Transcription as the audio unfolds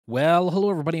Well, hello,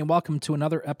 everybody, and welcome to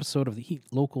another episode of the Eat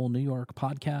Local New York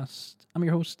podcast. I'm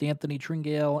your host, Anthony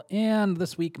Tringale, and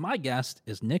this week my guest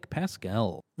is Nick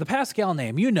Pascale. The Pascale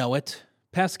name, you know it.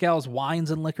 Pascale's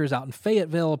Wines and Liquors out in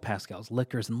Fayetteville, Pascale's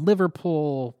Liquors in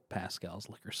Liverpool, Pascale's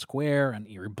Liquor Square on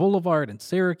Erie Boulevard in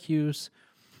Syracuse.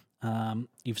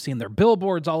 You've seen their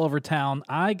billboards all over town.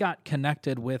 I got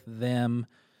connected with them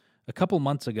a couple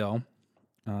months ago.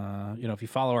 If you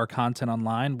follow our content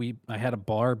online, I had a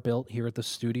bar built here at the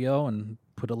studio and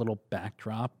put a little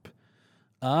backdrop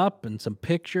up and some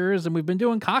pictures, and we've been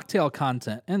doing cocktail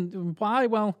content. And why?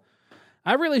 Well,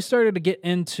 I really started to get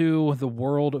into the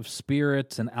world of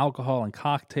spirits and alcohol and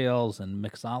cocktails and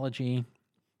mixology,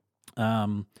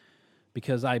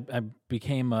 because I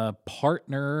became a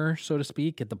partner, so to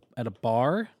speak, at a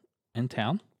bar in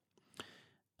town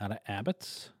out of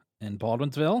Abbott's in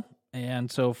Baldwinsville.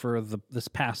 And so for this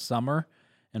past summer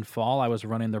and fall, I was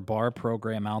running their bar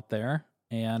program out there,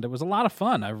 and it was a lot of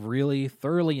fun. I really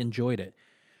thoroughly enjoyed it.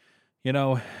 You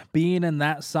know, being in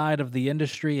that side of the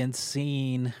industry and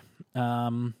seeing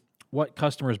what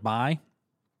customers buy,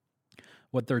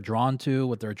 what they're drawn to,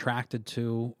 what they're attracted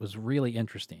to was really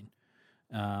interesting.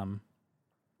 A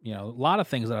lot of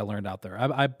things that I learned out there.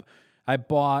 I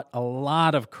bought a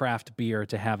lot of craft beer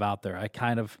to have out there. I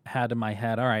kind of had in my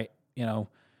head, all right,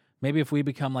 maybe if we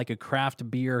become like a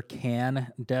craft beer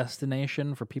can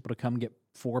destination for people to come get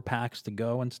 4-packs to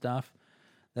go and stuff,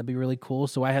 that'd be really cool.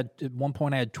 So at one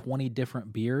point I had 20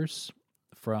 different beers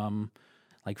from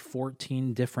like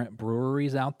 14 different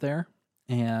breweries out there,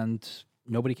 and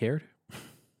nobody cared.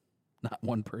 Not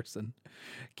one person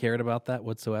cared about that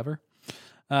whatsoever.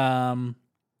 Yeah.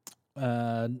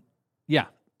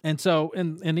 And so,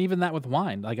 and even that with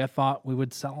wine, like I thought we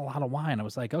would sell a lot of wine. I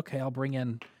was like, okay, I'll bring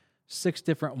in 6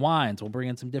 different wines. We'll bring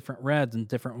in some different reds and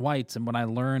different whites. And what I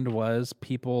learned was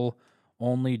people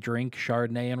only drink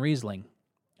Chardonnay and Riesling.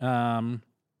 And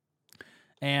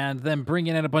then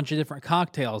bringing in a bunch of different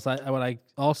cocktails. What I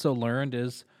also learned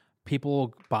is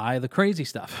people buy the crazy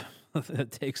stuff that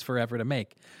it takes forever to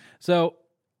make. So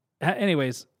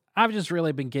anyways, I've just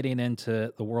really been getting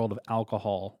into the world of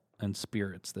alcohol and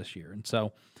spirits this year. And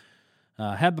so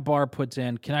had the bar put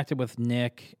in, connected with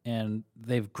Nick, and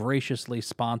they've graciously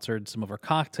sponsored some of our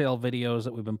cocktail videos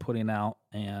that we've been putting out.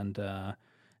 And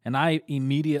I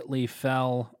immediately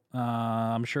fell,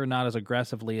 I'm sure not as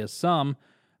aggressively as some,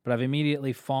 but I've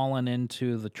immediately fallen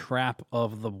into the trap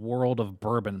of the world of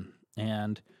bourbon.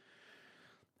 And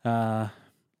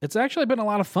it's actually been a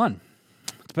lot of fun.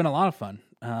 It's been a lot of fun.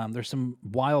 There's some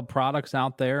wild products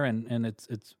out there, and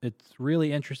it's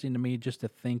really interesting to me just to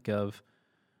think of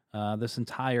this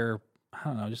entire,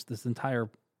 I even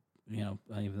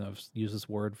though I've used this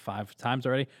word 5 times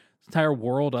already, this entire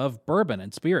world of bourbon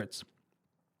and spirits.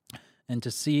 And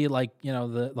to see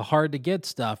the hard to get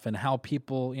stuff and how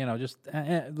people,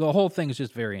 the whole thing is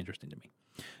just very interesting to me.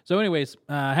 So anyways,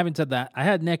 having said that, I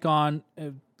had Nick on,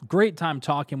 a great time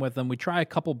talking with him. We try a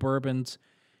couple bourbons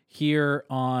here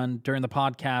during the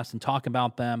podcast and talk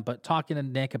about them, but talking to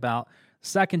Nick about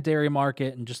secondary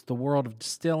market and just the world of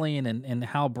distilling and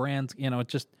how brands,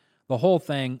 just the whole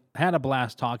thing. Had a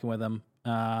blast talking with him.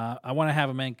 I want to have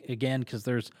him again because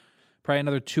there's probably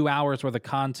another 2 hours worth of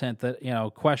content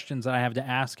that, questions that I have to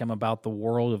ask him about the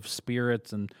world of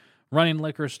spirits and running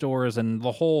liquor stores and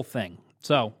the whole thing.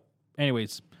 So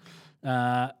anyways,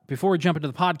 before we jump into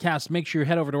the podcast, make sure you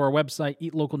head over to our website,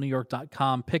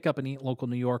 eatlocalnewyork.com, pick up an Eat Local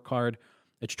New York card.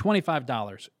 It's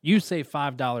 $25. You save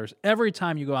 $5 every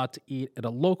time you go out to eat at a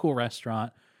local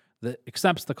restaurant that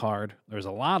accepts the card. There's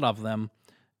a lot of them.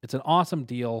 It's an awesome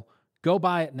deal. Go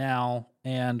buy it now,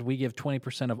 and we give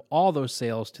 20% of all those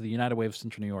sales to the United Way of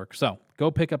Central New York. So go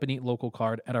pick up an Eat Local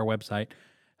card at our website.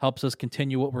 Helps us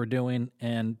continue what we're doing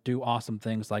and do awesome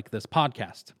things like this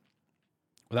podcast.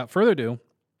 Without further ado,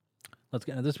 let's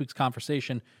get into this week's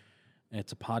conversation.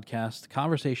 It's a podcast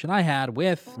conversation I had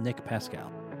with Nick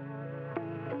Pascale.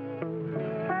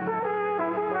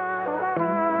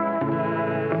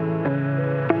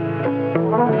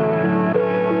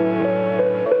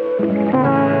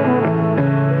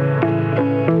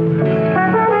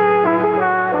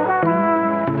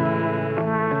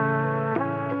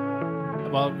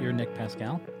 Well, you're Nick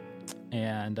Pascale,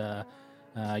 and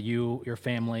your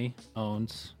family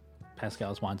owns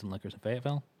Pascale's Wines and Liquors in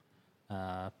Fayetteville,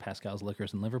 Pascale's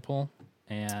Liquors in Liverpool,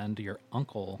 and your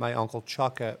uncle. My uncle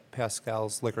Chuck at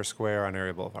Pascale's Liquor Square on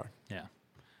Erie Boulevard. Yeah.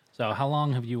 So how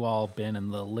long have you all been in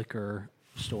the liquor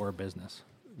store business?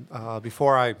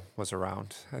 Before I was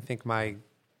around, I think my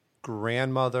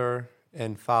grandmother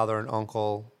and father and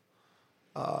uncle,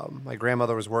 my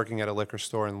grandmother was working at a liquor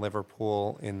store in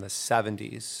Liverpool in the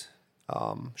 70s.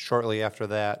 Shortly after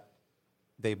that,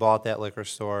 they bought that liquor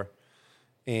store,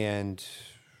 and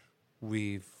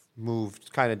we've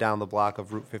moved kind of down the block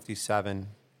of Route 57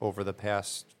 over the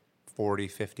past 40,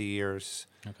 50 years.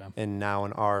 Okay. And now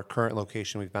in our current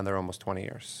location, we've been there almost 20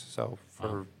 years. So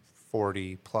for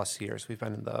 40 plus years, we've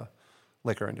been in the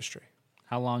liquor industry.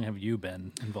 How long have you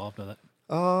been involved with it?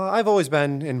 I've always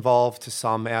been involved to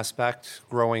some aspect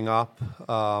growing up.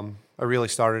 I really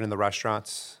started in the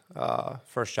restaurants.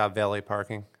 First job, valet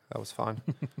parking. That was fun.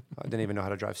 I didn't even know how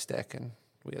to drive stick, and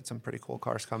we had some pretty cool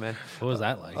cars come in. What was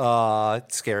that like?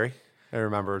 It's scary. I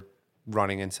remember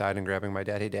running inside and grabbing my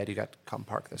dad. Hey, Dad, you got to come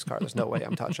park this car. There's no way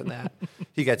I'm touching that.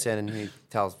 He gets in and he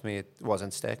tells me it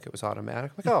wasn't stick. It was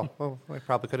automatic. I'm like, oh, well, I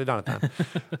probably could have done it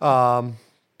then.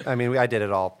 I mean, I did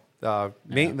it all. The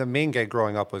main gig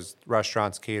growing up was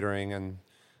restaurants, catering, and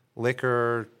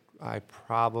liquor. I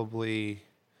probably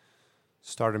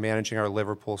started managing our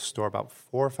Liverpool store about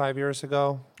 4 or 5 years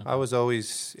ago. Okay. I was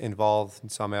always involved in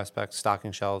some aspects,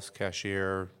 stocking shelves,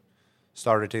 cashier.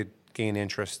 Started to gain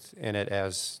interest in it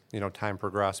as time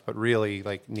progressed, but really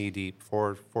like knee deep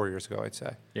 4 years ago, I'd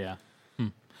say. Yeah.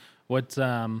 What's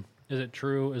is it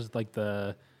true? Is like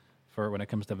for when it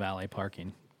comes to valet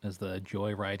parking, is the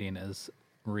joyriding is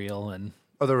real? And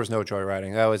there was no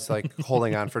joyriding. That was like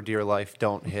holding on for dear life.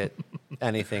 Don't hit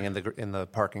anything in the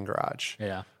parking garage.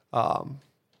 Yeah. But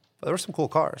there were some cool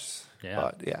cars. Yeah.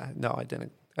 But yeah, no, I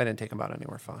didn't take them out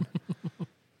anywhere fun.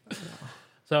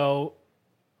 So,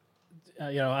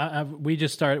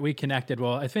 we connected.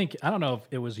 Well, I don't know if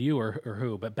it was you or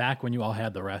who, but back when you all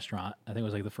had the restaurant, I think it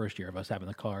was like the first year of us having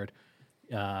the card,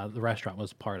 the restaurant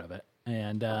was part of it.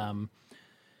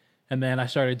 And then I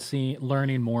started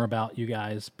learning more about you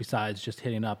guys besides just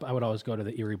hitting up. I would always go to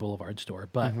the Erie Boulevard store,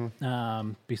 but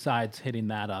besides hitting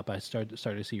that up, I started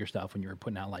to see your stuff when you were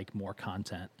putting out like more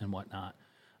content and whatnot.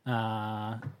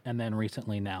 And then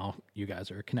recently now you guys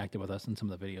are connected with us in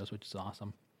some of the videos, which is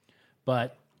awesome.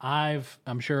 But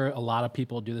I'm sure a lot of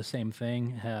people do the same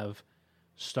thing, have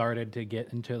started to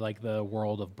get into like the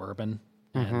world of bourbon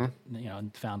and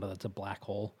found that it's a black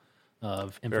hole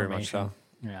of information. Very much so.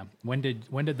 Yeah. When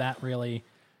did that really?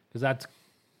 Because that's,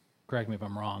 correct me if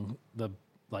I'm wrong,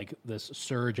 this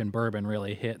surge in bourbon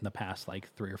really hit in the past like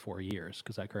 3 or 4 years.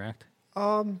 Is that correct?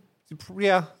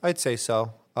 Yeah, I'd say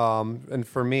so. And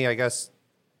for me, I guess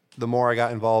the more I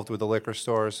got involved with the liquor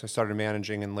stores, I started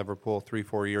managing in Liverpool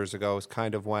 3-4 years ago. Is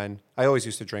kind of when I always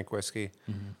used to drink whiskey.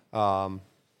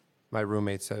 My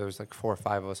roommate said there was like 4 or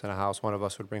 5 of us in a house. One of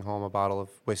us would bring home a bottle of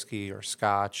whiskey or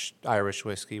scotch, Irish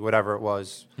whiskey, whatever it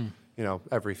was.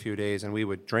 Every few days, and we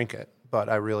would drink it. But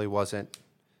I really wasn't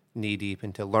knee deep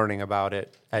into learning about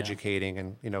it, educating,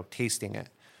 and tasting it.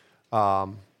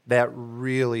 That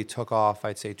really took off,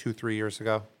 I'd say 2-3 years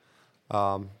ago.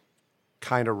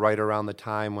 Kind of right around the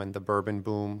time when the bourbon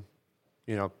boom,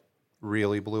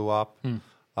 really blew up,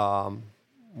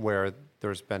 where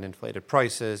there's been inflated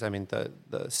prices. I mean,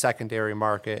 the secondary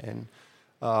market and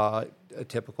a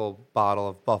typical bottle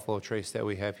of Buffalo Trace that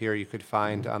we have here, you could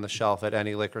find on the shelf at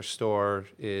any liquor store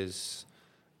is,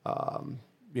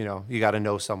 you got to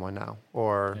know someone now,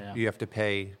 or you have to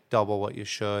pay double what you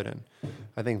should. And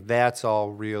I think that's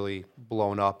all really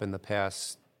blown up in the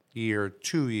past 2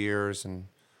 years, and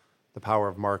the power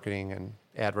of marketing and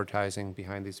advertising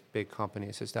behind these big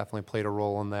companies has definitely played a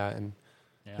role in that, and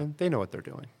they know what they're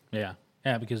doing. Yeah.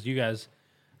 Yeah, because you guys,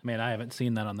 I mean, I haven't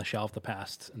seen that on the shelf in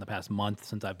the past month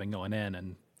since I've been going in,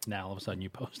 and now all of a sudden you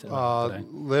posted it today.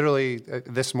 Literally,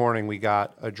 this morning we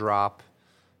got a drop.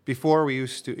 Before we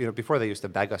used to, before they used to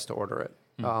beg us to order it.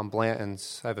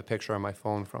 Blanton's, I have a picture on my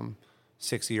phone from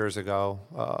 6 years ago,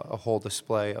 a whole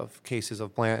display of cases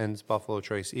of Blanton's, Buffalo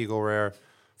Trace, Eagle Rare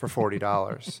for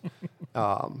 $40.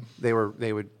 They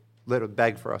would literally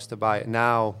beg for us to buy it.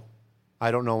 Now,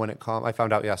 I don't know when it comes. I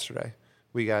found out yesterday.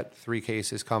 We got 3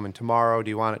 cases coming tomorrow. Do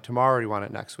you want it tomorrow or do you want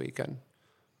it next week? And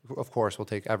of course, we'll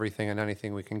take everything and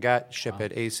anything we can get, ship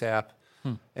it ASAP.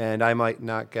 And I might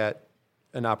not get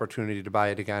an opportunity to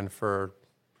buy it again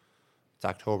it's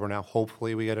October now.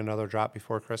 Hopefully we get another drop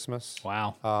before Christmas.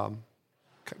 Wow.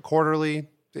 Quarterly,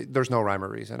 there's no rhyme or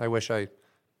reason. I wish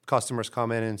customers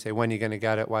come in and say, when are you going to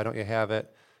get it? Why don't you have it?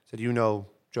 I said,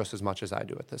 just as much as I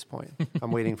do at this point.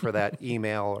 I'm waiting for that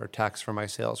email or text from my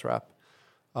sales rep.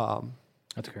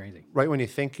 That's crazy. Right when you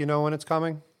think you know when it's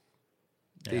coming,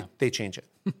 they change it.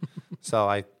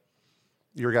 So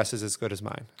your guess is as good as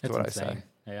mine. That's what insane. I say.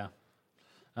 Yeah.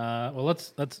 Well,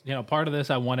 let's part of this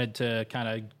I wanted to kind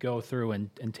of go through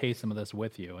and taste some of this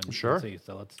with you and sure. see.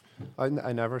 So let's.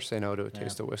 I never say no to a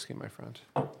taste of whiskey, my friend.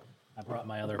 I brought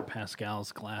my other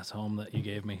Pascale's glass home that you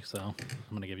gave me, so I'm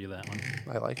going to give you that one.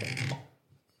 I like it.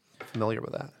 Familiar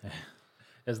with that.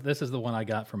 This is the one I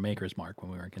got from Maker's Mark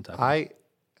when we were in Kentucky. I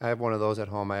have one of those at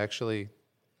home.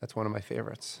 That's one of my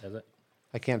favorites. Is it?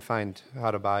 I can't find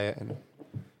how to buy it and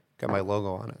got my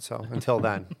logo on it. So until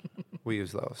then, we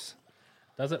use those.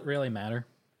 Does it really matter?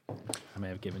 I may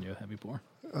have given you a heavy pour.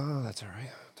 Oh, that's all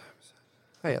right.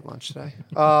 I had lunch today.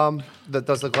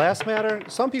 Does the glass matter?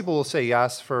 Some people will say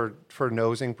yes for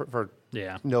nosing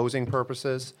nosing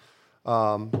purposes,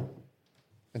 and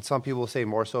some people will say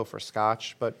more so for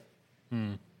Scotch. But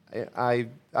I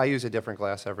use a different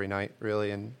glass every night, really,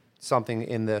 and something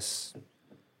in this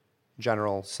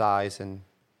general size, and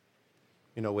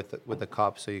with the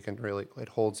cup, so you can really, it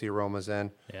holds the aromas in.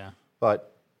 Yeah.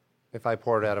 But if I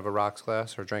pour it out of a rocks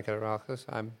glass or drink out of a rocks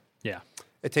glass,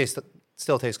 it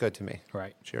still tastes good to me.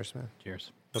 Right. Cheers, man.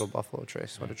 Cheers. Little Buffalo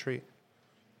Trace. What a treat.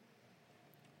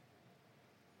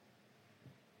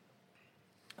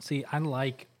 See,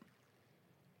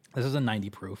 this is a 90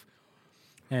 proof,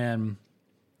 and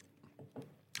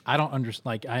I don't understand.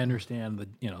 Like, I understand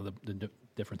the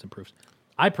difference in proofs.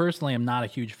 I personally am not a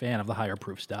huge fan of the higher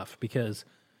proof stuff because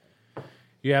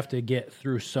you have to get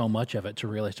through so much of it to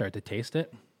really start to taste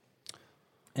it.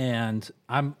 And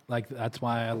I'm like, that's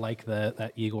why I like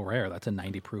that Eagle Rare. That's a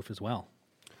 90 proof as well.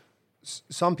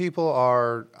 Some people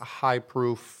are high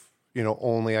proof,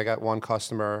 only. I got one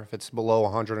customer, if it's below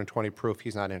 120 proof,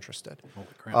 he's not interested. Holy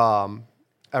crap.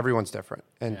 Everyone's different.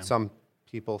 And some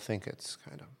people think it's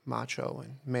kind of macho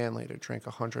and manly to drink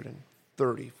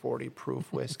 130, 40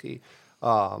 proof whiskey,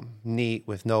 neat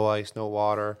with no ice, no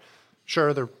water.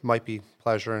 Sure, there might be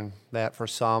pleasure in that for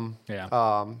some.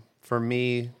 Yeah. For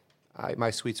me,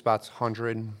 my sweet spot's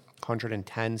 100,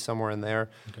 110, somewhere in there.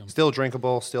 Okay. Still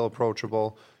drinkable, still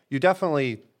approachable. You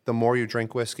definitely, the more you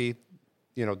drink whiskey,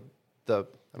 I don't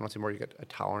want to say more you get a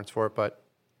tolerance for it, but,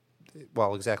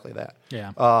 well, exactly that.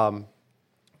 Yeah.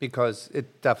 Because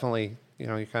it definitely,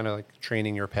 you're kind of like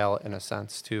training your palate in a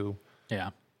sense to,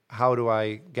 how do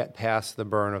I get past the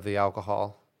burn of the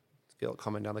alcohol? Feel it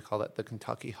coming down. They call that the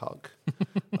Kentucky hug,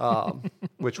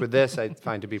 which with this I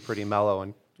find to be pretty mellow,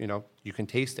 and you can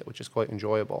taste it, which is quite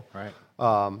enjoyable. Right.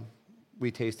 We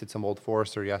tasted some Old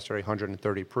Forester yesterday,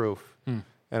 130 proof, and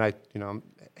I'm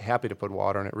happy to put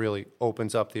water, and it really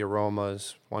opens up the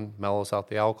aromas. One mellows out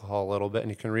the alcohol a little bit,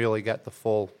 and you can really get the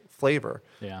full flavor.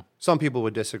 Yeah. Some people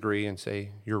would disagree and say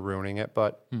you're ruining it,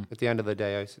 but at the end of the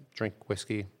day, I drink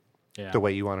whiskey the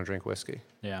way you want to drink whiskey.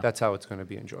 Yeah. That's how it's going to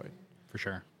be enjoyed. For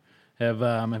sure. Have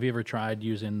you ever tried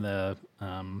using the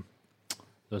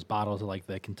those bottles of like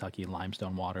the Kentucky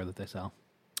limestone water that they sell?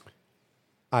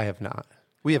 I have not.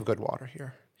 We have good water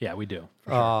here. Yeah, we do.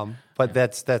 For sure. But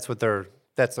that's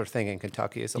their thing in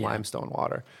Kentucky is the limestone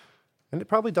water, and it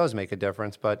probably does make a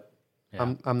difference. But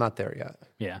I'm not there yet.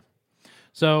 Yeah.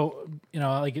 So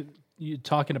like you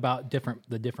talking about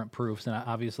the different proofs, and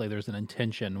obviously there's an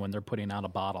intention when they're putting out a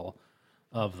bottle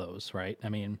of those, right? I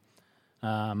mean,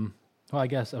 well, I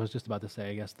guess I was just about to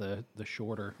say, the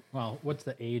shorter. Well, what's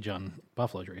the age on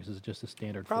Buffalo Trace? Is it just a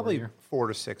standard? Probably 4 year? 4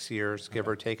 to 6 years, give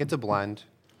or take. It's a blend.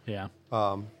 Yeah.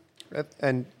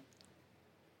 And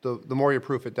the more you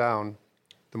proof it down,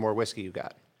 the more whiskey you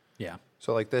got. Yeah.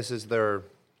 So like this is their,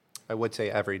 I would say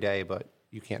every day, but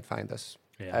you can't find this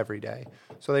every day.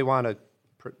 So they want to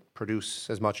produce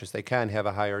as much as they can, have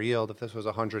a higher yield. If this was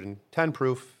 110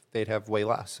 proof, they'd have way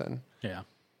less, and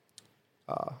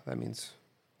that means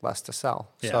less to sell.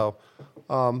 Yeah. So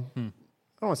I don't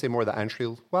want to say more the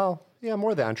entry. Well,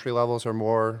 more the entry levels are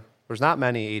more. There's not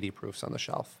many 80 proofs on the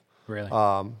shelf. Really?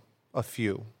 A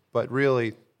few, but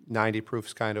really 90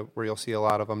 proofs kind of where you'll see a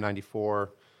lot of them.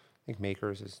 94, I think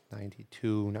Makers is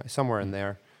 92, somewhere in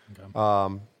there.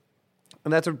 Okay.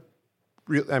 And that's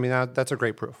that's a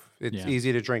great proof. It's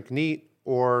easy to drink neat,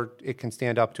 or it can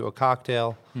stand up to a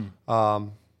cocktail.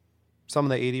 Some of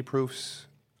the 80 proofs,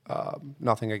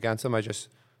 nothing against them.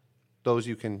 Those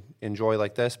you can enjoy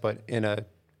like this, but in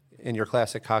your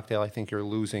classic cocktail, I think you're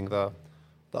losing the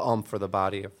for the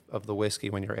body of the whiskey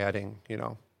when you're adding,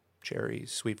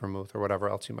 cherries, sweet vermouth, or whatever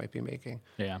else you might be making.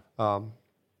 Yeah.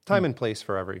 Time and place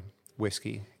for every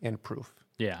whiskey and proof.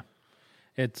 Yeah.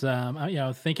 It's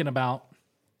thinking about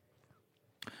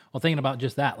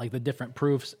just that, like the different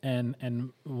proofs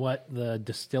and what the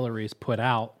distilleries put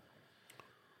out,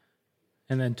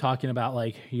 and then talking about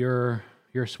like your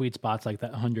sweet spots like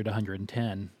that 100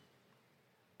 110.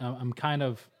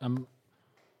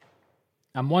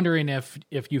 I'm wondering if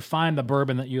you find the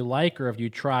bourbon that you like, or if you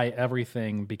try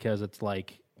everything because it's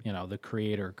like, the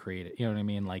creator created, you know what I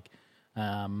mean? Like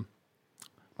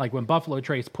when Buffalo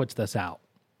Trace puts this out,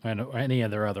 or any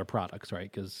of their other products, right?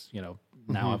 Because,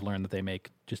 now I've learned that they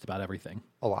make just about everything.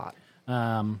 A lot.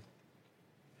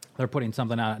 they're putting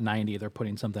something out at 90, they're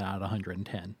putting something out at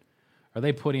 110. Are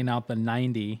they putting out the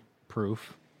 90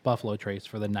 proof Buffalo Trace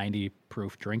for the 90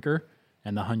 proof drinker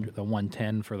and the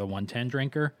 110 for the 110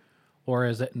 drinker? Or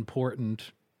is it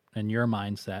important in your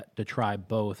mindset to try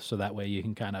both so that way you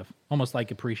can kind of almost like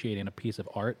appreciating a piece of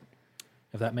art,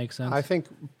 if that makes sense? I think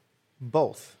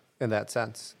both in that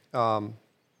sense.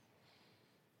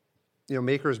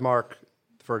 Maker's Mark,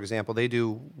 for example, they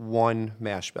do one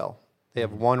mash bill. They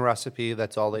have one recipe.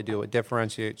 That's all they do. What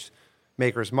differentiates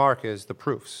Maker's Mark is the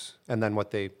proofs and then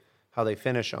how they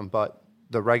finish them. But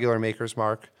the regular Maker's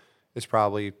Mark is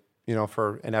probably,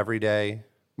 for an everyday,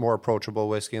 more approachable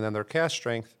whiskey. And then their cask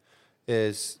strength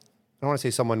is, I don't want to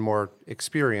say someone more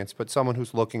experienced, but someone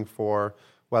who's looking for,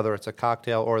 whether it's a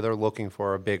cocktail or they're looking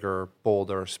for a bigger,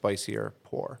 bolder, spicier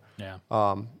pour. Yeah.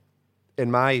 In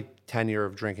my tenure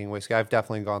of drinking whiskey, I've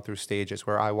definitely gone through stages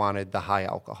where I wanted the high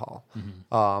alcohol.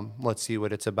 Let's see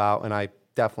what it's about. And I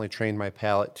definitely trained my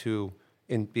palate to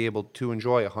be able to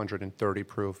enjoy 130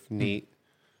 proof, neat,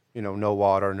 no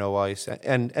water, no ice,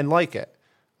 and like it.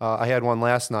 I had one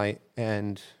last night,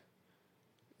 and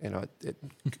it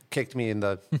kicked me in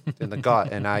the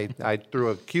gut, and I threw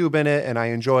a cube in it, and I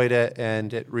enjoyed it,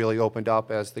 and it really opened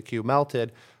up as the cube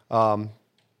melted. But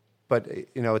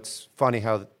it's funny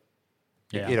how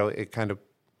it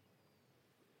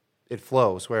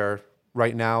flows. Where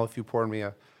right now, if you poured me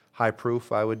a high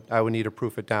proof, I would need to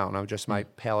proof it down. My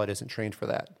palate isn't trained for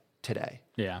that today.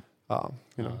 Yeah.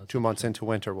 2 months into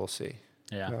winter, we'll see.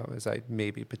 Yeah. As I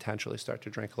maybe potentially start to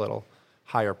drink a little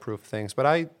higher proof things, but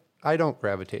I don't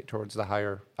gravitate towards the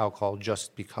higher alcohol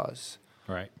just because.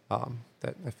 Right.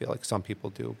 That I feel like some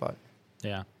people do, but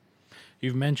yeah.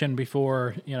 You've mentioned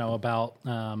before, about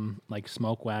like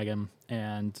Smoke Wagon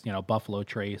and Buffalo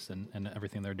Trace and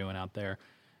everything they're doing out there,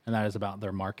 and that is about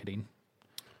their marketing.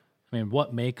 I mean,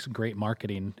 what makes great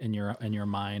marketing in your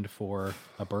mind for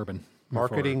a bourbon?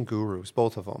 Marketing gurus,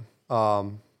 both of them.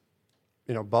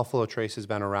 Buffalo Trace has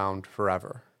been around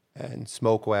forever, and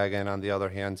Smoke Wagon, on the other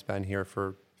hand, has been here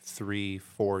for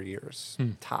 3-4 years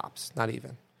tops, not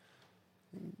even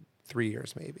 3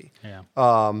 years maybe. Yeah.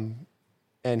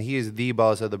 And he is the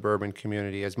buzz of the bourbon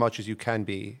community as much as you can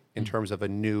be in terms of a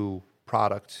new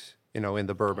product, in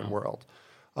the bourbon world.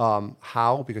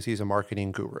 How? Because he's a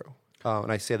marketing guru.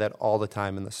 And I say that all the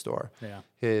time in the store. Yeah.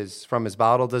 From his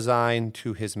bottle design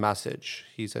to his message.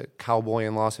 He's a cowboy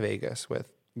in Las Vegas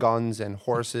with guns and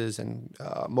horses and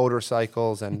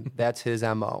motorcycles, and that's his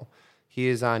MO. He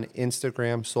is on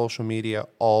Instagram, social media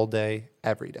all day,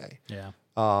 every day. Yeah.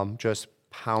 Just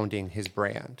pounding his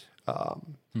brand.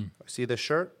 See this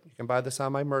shirt? You can buy this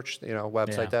on my merch,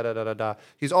 website. Yeah.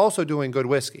 He's also doing good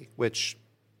whiskey, which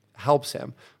helps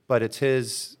him, but it's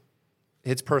his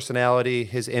personality,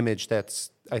 his image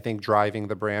that's, I think, driving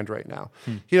the brand right now.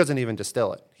 He doesn't even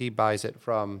distill it. He buys it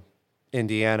from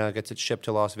Indiana, gets it shipped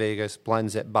to Las Vegas,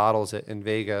 blends it, bottles it in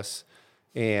Vegas,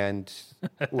 and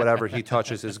whatever he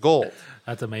touches is gold.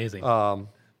 That's amazing.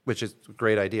 Which is a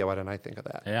great idea. Why didn't I think of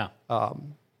that? Yeah.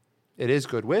 It is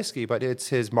good whiskey, but it's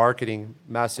his marketing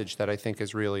message that I think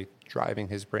is really driving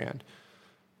his brand.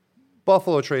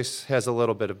 Buffalo Trace has a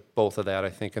little bit of both of that,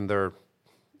 I think, in their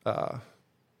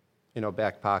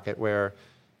back pocket, where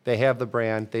they have the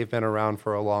brand, they've been around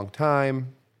for a long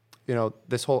time.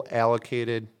 This whole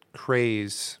allocated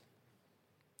craze,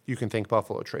 you can thank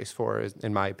Buffalo Trace for,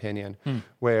 in my opinion,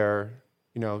 where,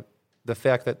 the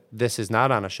fact that this is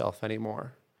not on a shelf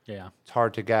anymore, it's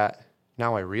hard to get.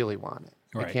 Now I really want it.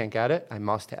 Right. I can't get it. I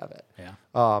must have it. Yeah.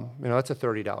 That's a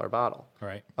 $30 bottle.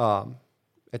 Right.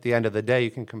 At the end of the day,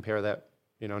 you can compare that,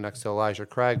 next to Elijah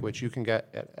Craig, which you can get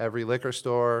at every liquor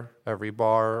store, every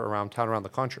bar around town, around the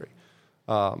country.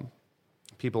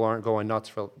 People aren't going nuts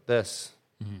for this.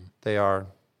 They are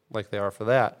like they are for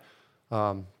that.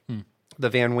 The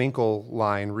Van Winkle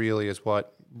line really is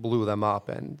what blew them up,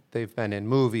 and they've been in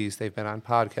movies, they've been on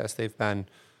podcasts,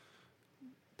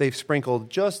 they've sprinkled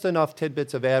just enough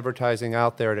tidbits of advertising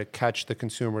out there to catch the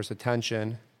consumer's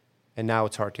attention, and now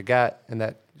it's hard to get, and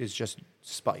that is just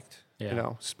spiked.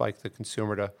 Spiked the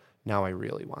consumer to, now I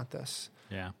really want this.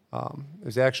 Yeah. It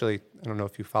was actually, I don't know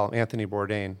if you follow Anthony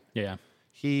Bourdain. Yeah.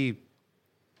 He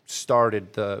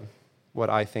started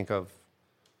what I think of,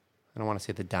 I don't want to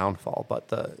say the downfall, but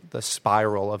the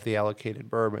spiral of the allocated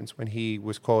bourbons, when he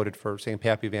was quoted for saying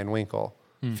Pappy Van Winkle,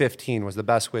 15 was the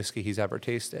best whiskey he's ever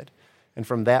tasted. And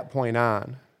from that point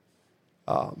on,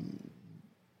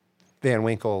 Van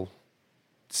Winkle,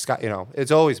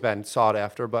 it's always been sought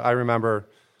after, but I remember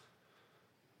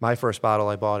my first bottle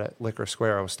I bought at Liquor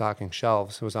Square. I was stocking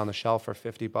shelves. It was on the shelf for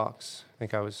 $50.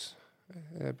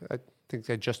 I think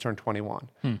I just turned 21.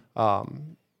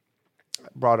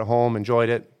 Brought it home, enjoyed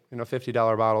it, $50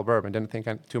 bottle of bourbon. Didn't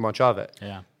think too much of it.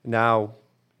 Yeah. Now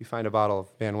you find a bottle of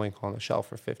Van Winkle on the shelf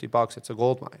for $50. It's a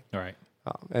gold mine. All right.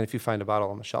 And if you find a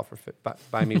bottle on the shelf for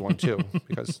buy me one too,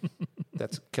 because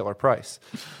that's a killer price.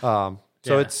 So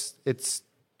it's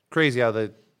crazy how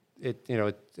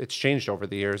it's changed over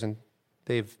the years, and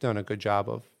they've done a good job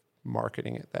of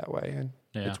marketing it that way, and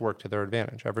it's worked to their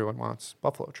advantage. Everyone wants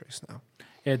Buffalo Trace now.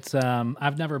 It's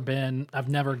I've never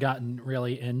gotten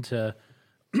really into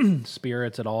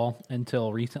spirits at all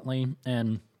until recently,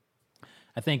 and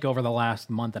I think over the last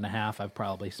month and a half, I've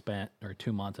probably spent, or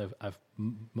 2 months, I've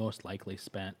most likely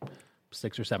spent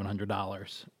 $600 or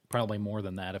 $700, probably more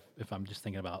than that if I'm just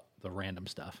thinking about the random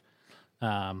stuff,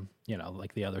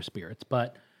 like the other spirits.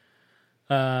 But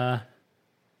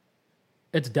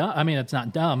it's dumb. I mean, it's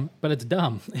not dumb, but it's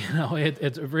dumb.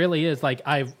 It really is. Like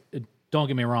don't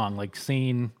get me wrong, like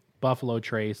seeing Buffalo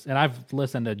Trace, and I've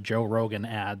listened to Joe Rogan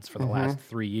ads for the last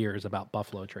 3 years about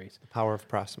Buffalo Trace. The power of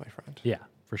press, my friend. Yeah,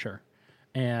 for sure.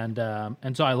 And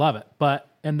so I love it.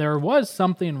 And there was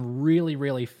something really,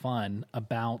 really fun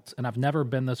about, and I've never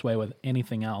been this way with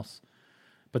anything else,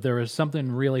 but there was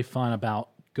something really fun about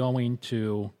going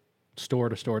to store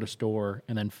to store to store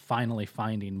and then finally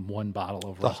finding one bottle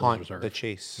of Russell's Reserve. The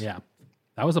chase. Yeah.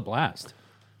 That was a blast.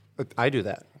 I do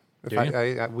that.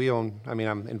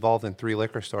 I'm involved in 3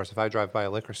 liquor stores. If I drive by a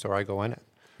liquor store, I go in it.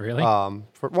 Really?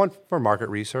 For market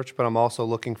research, but I'm also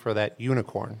looking for that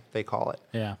unicorn, they call it.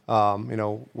 Yeah.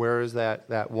 Where is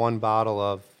that one bottle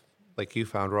of, like you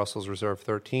found, Russell's Reserve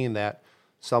 13 that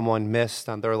someone missed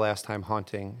on their last time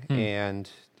hunting, and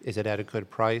is it at a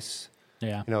good price?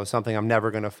 Yeah. Something I'm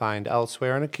never going to find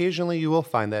elsewhere. And occasionally you will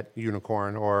find that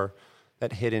unicorn or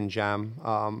that hidden gem.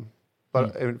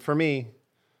 But for me,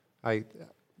 I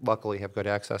luckily have good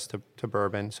access to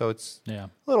bourbon. So it's a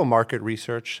little market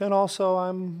research. And also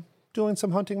I'm doing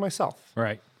some hunting myself.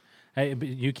 Right. Hey, but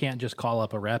you can't just call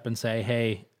up a rep and say,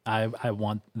 hey, I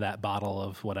want that bottle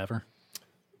of whatever.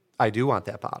 I do want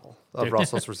that bottle of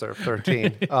Russell's Reserve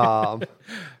 13.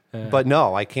 But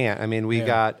no, I can't. I mean, we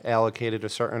got allocated a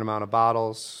certain amount of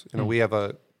bottles. We have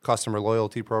a customer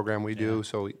loyalty program we do,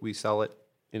 so we sell it,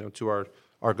 to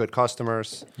our good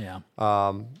customers. Yeah.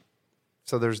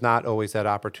 So there's not always that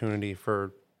opportunity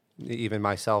for even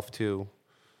myself to,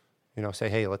 say,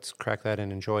 hey, let's crack that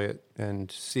and enjoy it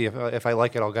and see if I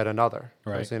like it, I'll get another.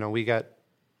 Right. 'Cause, we get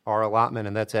our allotment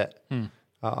and that's it.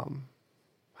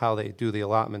 How they do the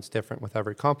allotment's different with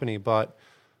every company, but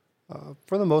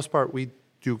for the most part, we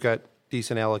do get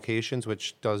decent allocations,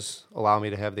 which does allow me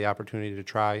to have the opportunity to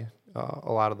try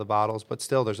a lot of the bottles. But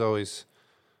still, there's always,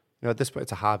 at this point,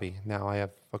 it's a hobby. Now I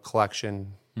have a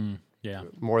collection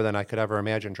more than I could ever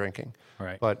imagine drinking.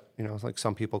 Right. But, it's like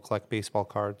some people collect baseball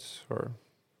cards or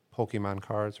Pokemon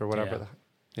cards or whatever,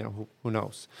 who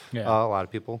knows? Yeah. A lot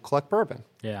of people collect bourbon.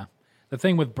 Yeah. The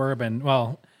thing with bourbon,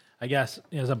 well, I guess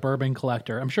as a bourbon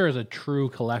collector, I'm sure as a true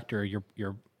collector,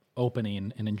 you're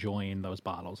opening and enjoying those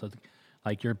bottles.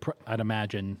 Like I'd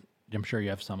imagine, I'm sure you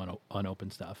have some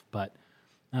unopened stuff, but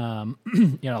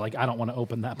like I don't want to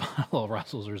open that bottle of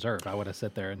Russell's Reserve. I would have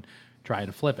sit there and try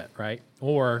to flip it, right?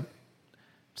 Or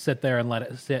sit there and let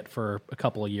it sit for a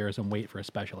couple of years and wait for a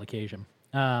special occasion.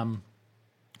 But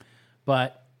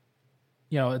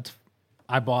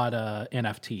I bought a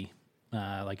NFT,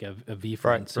 like a V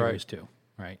Friend Series 2.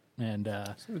 Right. And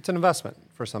it's an investment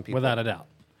for some people. Without a doubt.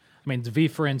 I mean, the V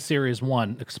Friend Series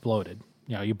 1 exploded.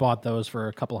 You bought those for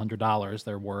a couple $100.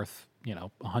 They're worth,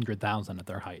 $100,000 at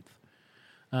their height.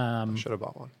 I should have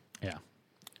bought one. Yeah.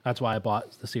 That's why I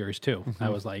bought the Series 2. I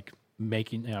was like I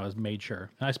was made sure.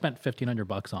 And I spent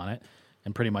 $1,500 on it,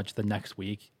 and pretty much the next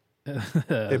week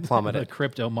it plummeted. The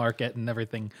crypto market and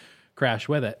everything crashed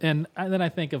with it. And then I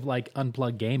think of like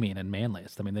Unplugged Gaming and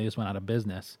Manlius. I mean, they just went out of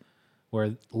business.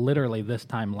 Where literally this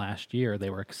time last year they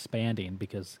were expanding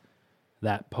because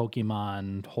that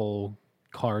Pokemon whole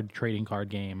trading card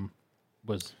game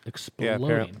was exploding.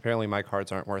 Yeah, apparently my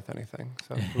cards aren't worth anything.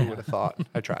 So who would have thought?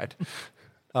 I tried.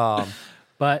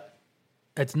 But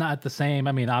it's not the same.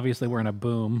 I mean, obviously we're in a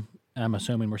boom. I'm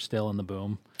assuming we're still in the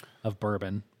boom of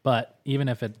bourbon. But even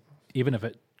if it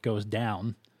goes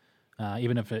down,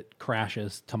 even if it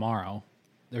crashes tomorrow,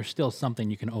 there's still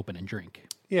something you can open and drink.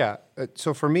 Yeah.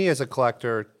 So for me as a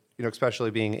collector,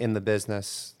 especially being in the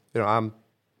business,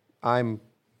 I'm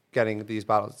getting these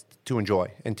bottles to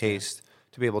enjoy and taste,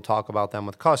 to be able to talk about them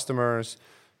with customers.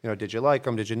 Did you like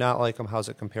them? Did you not like them? How's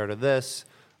it compare to this?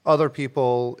 Other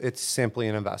people, it's simply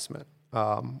an investment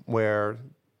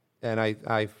and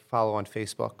I follow on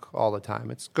Facebook all the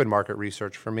time. It's good market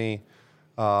research for me,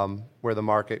 where the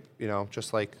market,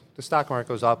 just like the stock market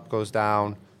goes up, goes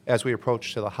down, as we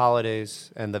approach to the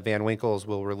holidays and the Van Winkles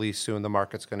will release soon, the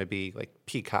market's going to be like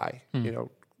peak high,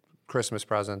 Christmas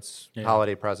presents,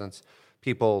 holiday presents.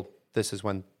 This is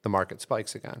when the market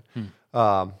spikes again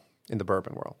in the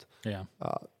bourbon world. Yeah.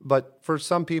 But for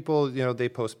some people, they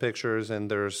post pictures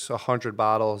and there's 100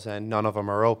 bottles and none of them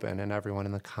are open. And everyone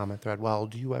in the comment thread, well,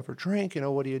 do you ever drink?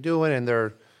 What are you doing? And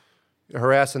they're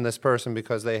harassing this person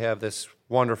because they have this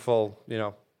wonderful,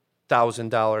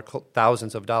 thousands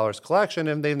of dollars collection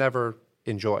and they've never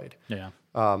enjoyed. Yeah.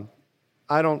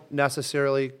 I don't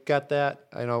necessarily get that.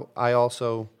 I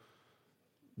also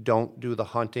don't do the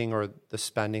hunting or the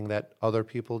spending that other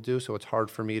people do, so it's hard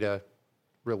for me to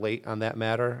relate on that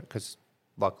matter because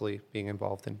luckily being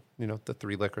involved in, the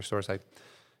 3 liquor stores, I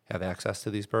have access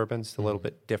to these bourbons a little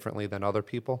bit differently than other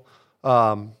people.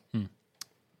 But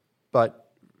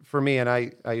for me, and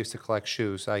I used to collect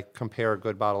shoes, I compare a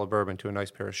good bottle of bourbon to a nice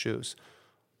pair of shoes.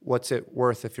 What's it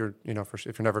worth if you're,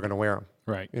 if you're never going to wear them?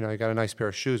 Right. You got a nice pair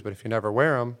of shoes, but if you never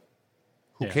wear them,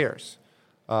 who cares?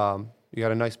 You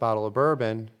got a nice bottle of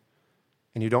bourbon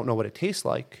and you don't know what it tastes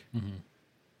like.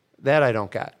 That I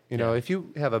don't get. If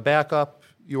you have a backup,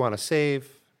 you want to save,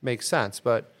 makes sense.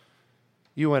 But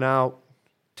you went out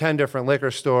 10 different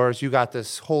liquor stores, you got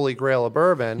this holy grail of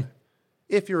bourbon.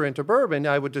 If you're into bourbon,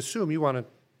 I would assume you want to,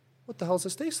 what the hell does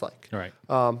this taste like? Right.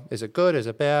 Is it good? Is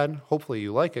it bad? Hopefully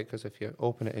you like it, because if you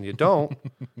open it and you don't,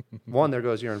 one, there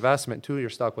goes your investment. 2, you're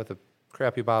stuck with a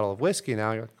crappy bottle of whiskey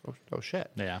now. You're like, oh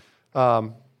shit. Yeah.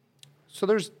 So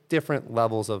there's different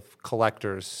levels of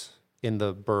collectors in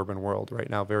the bourbon world right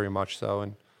now, very much so.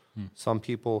 And some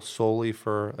people solely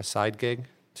for a side gig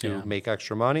to make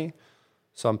extra money.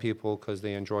 Some people because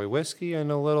they enjoy whiskey, and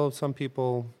some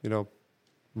people,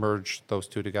 merge those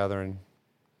two together, and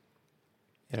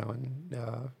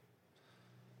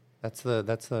that's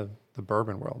the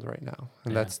bourbon world right now.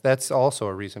 And that's also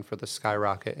a reason for the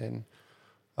skyrocket in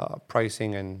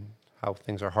pricing and how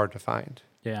things are hard to find.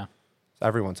 Yeah.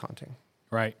 Everyone's hunting.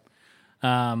 Right.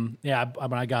 When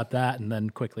I got that and then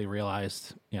quickly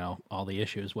realized, all the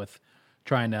issues with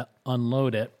trying to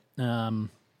unload it.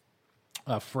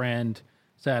 A friend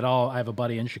said, I have a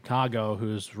buddy in Chicago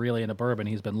who's really into bourbon.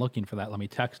 He's been looking for that. Let me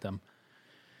text him.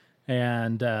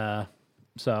 And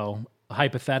so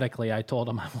hypothetically, I told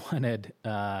him I wanted,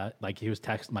 my buddy was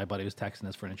texting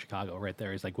his friend in Chicago right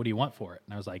there. He's like, what do you want for it?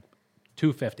 And I was like,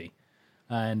 $250.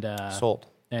 And sold.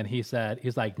 And he's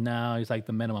like, no,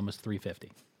 the minimum is $350.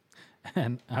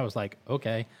 And I was like,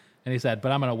 okay. And he said,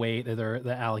 but I'm going to wait. The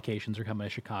allocations are coming to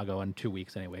Chicago in 2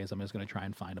 weeks anyways. I'm just going to try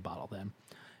and find a bottle then.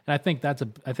 And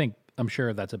I'm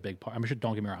sure that's a big part. I'm sure,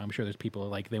 don't get me wrong, I'm sure there's people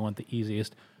who they want the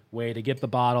easiest way to get the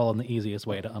bottle and the easiest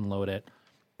way to unload it.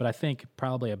 But I think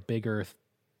probably a bigger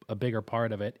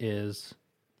part of it is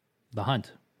the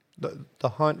hunt. The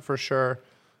hunt for sure.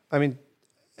 I mean,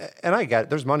 and I get it.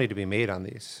 There's money to be made on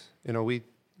these. We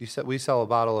sell a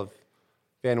bottle of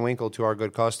Van Winkle to our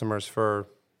good customers for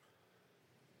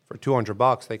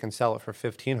 $200. They can sell it for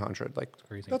 $1,500.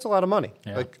 Crazy. That's a lot of money.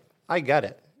 Yeah. I get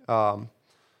it.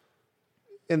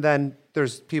 And then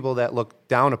there's people that look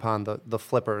down upon the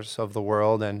flippers of the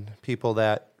world, and people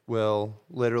that will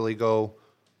literally they'll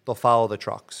follow the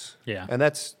trucks. Yeah. And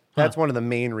that's one of the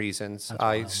main reasons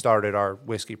I started our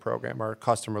whiskey program, our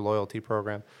customer loyalty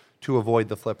program, to avoid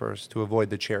the flippers, to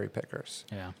avoid the cherry pickers.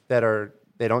 Yeah.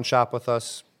 They don't shop with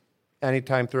us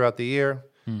anytime throughout the year.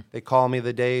 They call me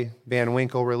the day Van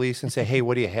Winkle release and say, hey,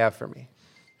 what do you have for me?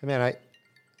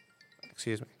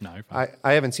 Excuse me. No, you're fine.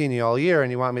 I haven't seen you all year,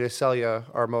 and you want me to sell you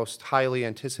our most highly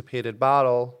anticipated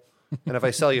bottle. And if I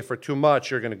sell you for too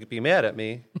much, you're going to be mad at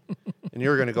me, and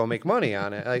you're going to go make money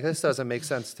on it. This doesn't make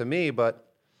sense to me,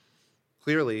 but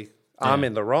clearly I'm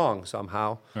in the wrong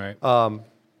somehow. Right.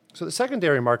 So the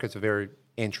secondary market's a very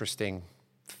interesting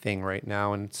thing right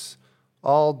now, and it's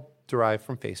all derived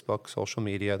from Facebook, social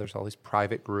media. There's all these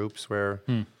private groups where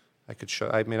I could show.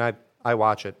 I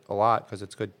watch it a lot because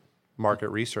it's good market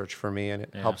research for me, and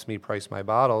it helps me price my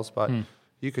bottles. But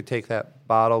you could take that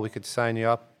bottle. We could sign you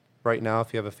up right now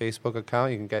if you have a Facebook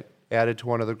account. You can get added to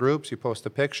one of the groups. You post a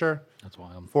picture. That's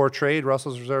wild. For trade,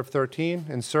 Russell's Reserve 13,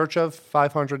 in search of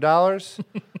 $500.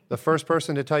 The first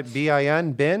person to type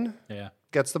bin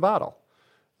gets the bottle.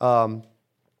 And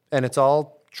it's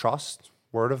all trust,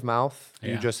 word of mouth.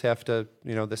 You just have to,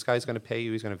 this guy's going to pay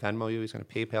you. He's going to Venmo you. He's going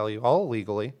to PayPal you, all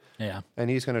legally. Yeah. And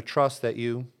he's going to trust that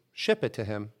you ship it to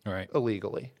him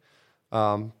illegally.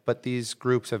 But these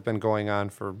groups have been going on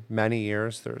for many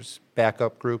years. There's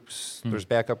backup groups. There's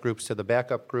backup groups to the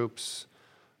backup groups.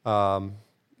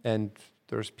 And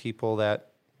there's people that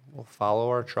will follow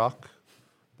our truck,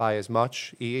 buy as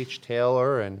much E.H.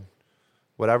 Taylor and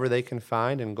whatever they can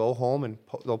find and go home and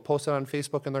they'll post it on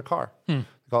Facebook in their car. They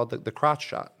call it the crotch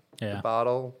shot. Yeah. The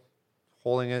bottle,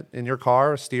 holding it in your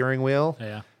car, steering wheel,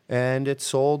 Yeah. and it's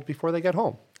sold before they get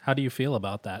home. How do you feel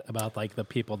about that? About like the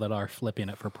people that are flipping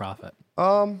it for profit?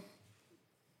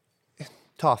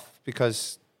 Tough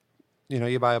because,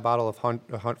 you buy a bottle of for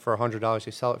 $100,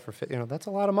 you sell it for that's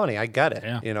a lot of money. I get it.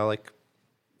 Yeah. Like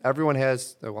everyone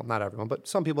has, well, not everyone, but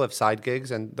some people have side gigs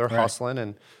and they're hustling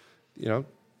and,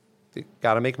 they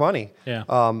got to make money. Yeah.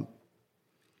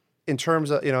 In terms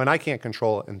of, and I can't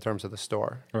control it in terms of the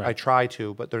store. Right. I try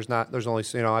to, but there's only,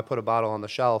 I put a bottle on the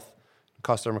shelf,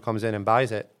 customer comes in and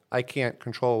buys it. I can't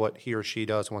control what he or she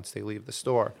does once they leave the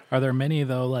store. Are there many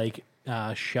though, like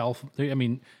shelf? I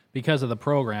mean, because of the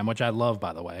program, which I love,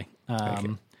 by the way.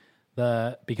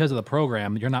 Because of the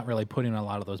program, you're not really putting a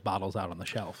lot of those bottles out on the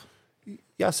shelf.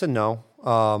 Yes and no.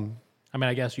 I mean,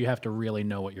 I guess you have to really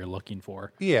know what you're looking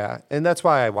for. Yeah, and that's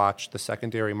why I watch the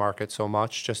secondary market so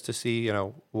much, just to see,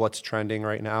 what's trending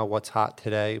right now, what's hot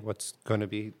today, what's going to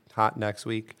be hot next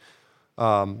week.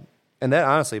 And that,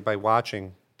 honestly, by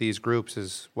watching these groups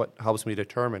is what helps me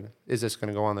determine, is this going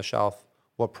to go on the shelf?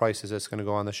 What price is this going to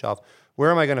go on the shelf?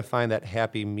 Where am I going to find that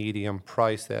happy medium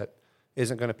price that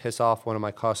isn't going to piss off one of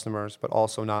my customers, but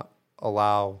also not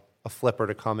allow a flipper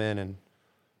to come in and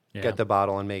get the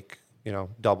bottle and make,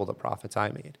 double the profits I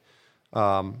made.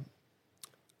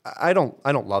 I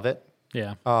don't love it.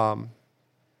 Yeah.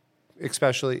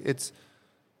 Especially it's,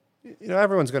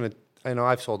 everyone's going to, I know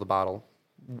I've sold a bottle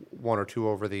one or two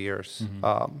over the years,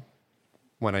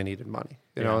 when I needed money,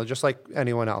 just like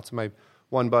anyone else. My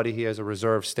one buddy, he has a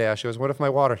reserve stash. He goes, what if my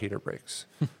water heater breaks?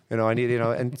 I need,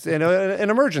 and an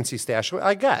emergency stash.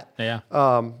 I get. Yeah.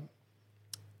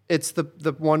 It's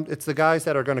it's the guys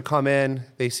that are going to come in,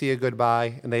 they see a good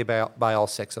buy, and they buy all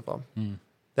six of them.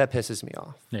 That pisses me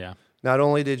off. Yeah. Not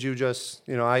only did you just,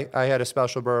 I had a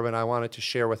special bourbon I wanted to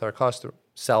share with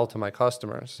sell to my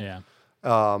customers.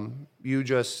 Yeah. You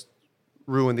just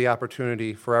ruined the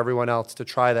opportunity for everyone else to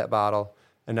try that bottle,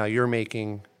 and now you're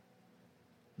making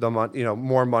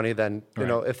more money than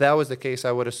if that was the case,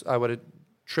 I would have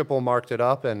triple marked it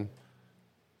up, and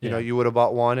you would have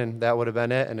bought one, and that would have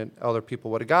been it, and then other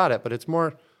people would have got it. But it's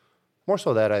more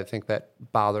so that I think that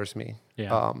bothers me.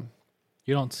 Yeah.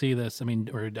 You don't see this. I mean,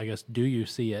 or I guess, do you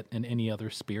see it in any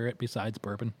other spirit besides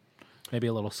bourbon? Maybe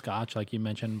a little scotch, like you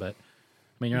mentioned, but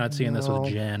I mean, you're not seeing this with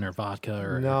gin or vodka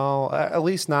or no, at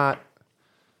least not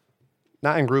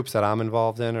in groups that I'm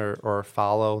involved in or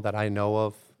follow that I know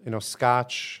of.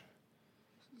 Scotch,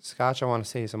 I want to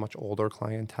say, is a much older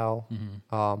clientele.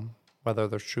 Whether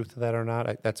there's truth to that or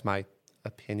not, that's my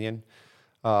opinion.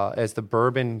 As the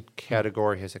bourbon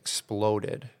category has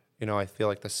exploded, I feel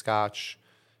like the Scotch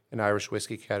and Irish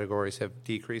whiskey categories have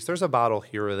decreased. There's a bottle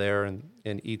here or there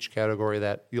in each category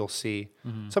that you'll see.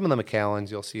 Some of the Macallans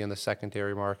you'll see in the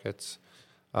secondary markets.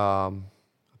 A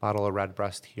bottle of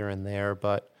Redbreast here and there,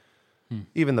 but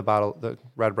even the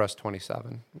Redbreast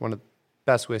 27, one of the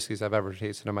best whiskeys I've ever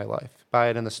tasted in my life. Buy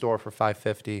it in the store for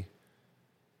 $5.50.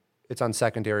 It's on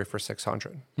secondary for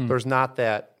 $600. There's not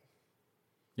that.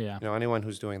 Yeah. Anyone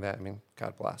who's doing that, I mean,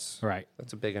 God bless. Right.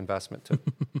 That's a big investment to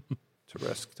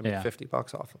risk to make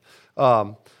 $50 off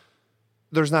of.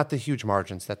 There's not the huge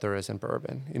margins that there is in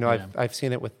bourbon. I've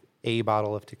seen it with a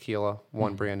bottle of tequila,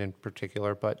 one brand in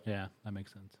particular, but yeah, that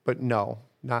makes sense. But no,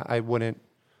 I wouldn't.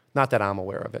 Not that I'm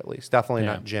aware of, at least. Definitely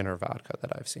not gin or vodka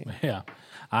that I've seen. Yeah,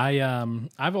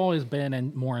 I've always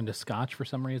been more into Scotch for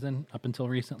some reason up until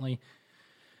recently,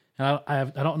 and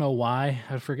I don't know why.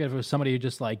 I forget if it was somebody who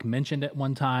just like mentioned it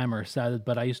one time or said it,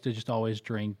 but I used to just always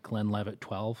drink Glenlivet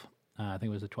 12. I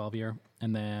think it was a 12-year,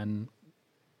 and then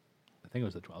I think it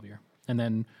was a 12-year, and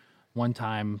then one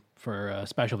time for a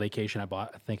special vacation I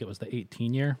bought. I think it was the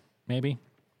 18-year, maybe,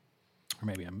 or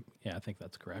maybe I think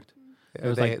that's correct. It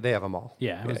was they have them all.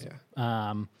 Yeah, it was,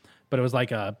 but it was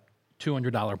like a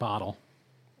 $200 bottle,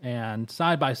 and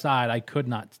side by side, I could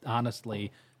not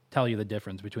honestly tell you the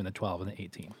difference between the 12 and the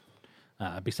 18,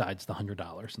 besides the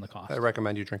 $100 in the cost. I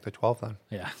recommend you drink the 12 then.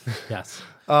 Yeah, yes,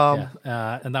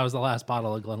 and that was the last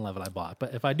bottle of Glenlivet I bought.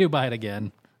 But if I do buy it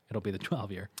again, it'll be the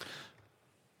 12-year.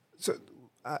 So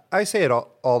I say it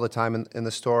all the time in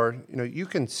the store. You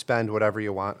can spend whatever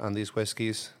you want on these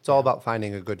whiskeys. It's all about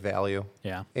finding a good value.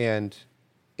 Yeah. And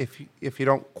if you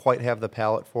don't quite have the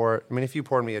palate for it, I mean, if you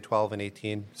poured me a 12 and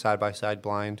 18 side by side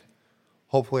blind,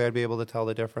 hopefully I'd be able to tell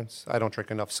the difference. I don't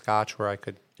drink enough Scotch where I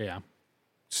could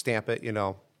stamp it.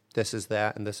 This is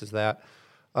that and this is that.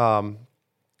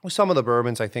 With some of the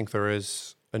bourbons, I think there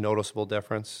is a noticeable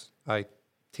difference. I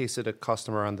tasted a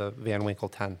customer on the Van Winkle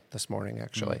 10 this morning,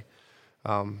 actually.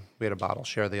 We had a bottle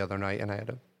share the other night, and I had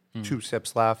a 2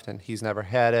 sips left, and he's never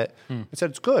had it. I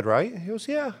said, "It's good, right?" He goes,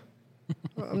 "Yeah."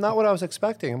 I'm not what I was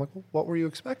expecting. I'm like, well, "What were you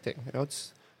expecting?"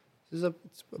 This is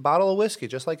it's a bottle of whiskey,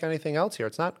 just like anything else here.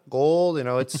 It's not gold,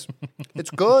 it's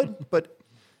it's good, but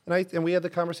and we had the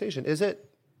conversation. Is it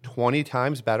 20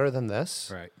 times better than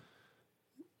this? Right.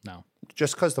 No.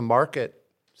 Just because the market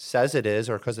says it is,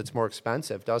 or because it's more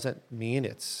expensive, doesn't mean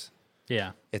it's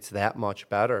that much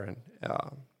better. And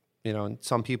and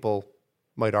some people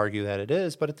might argue that it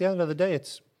is, but at the end of the day,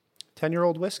 it's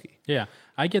 10-year-old whiskey. Yeah.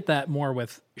 I get that more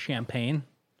with champagne.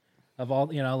 Of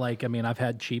all, I've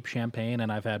had cheap champagne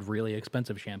and I've had really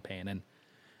expensive champagne,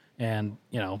 and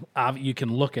you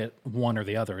can look at one or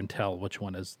the other and tell which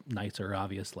one is nicer,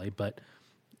 obviously. But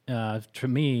to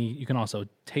me, you can also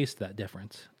taste that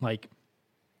difference. Like,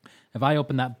 if I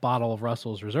open that bottle of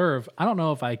Russell's Reserve, I don't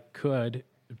know if I could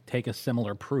take a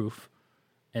similar proof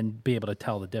and be able to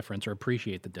tell the difference or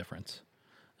appreciate the difference.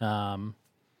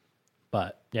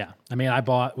 But yeah, when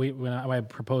I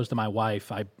proposed to my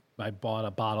wife, I bought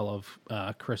a bottle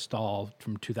of Cristal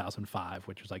from 2005,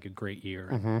 which was like a great year.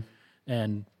 Mm-hmm.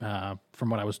 And from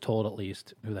what I was told, at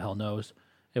least, who the hell knows,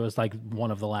 it was like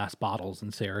one of the last bottles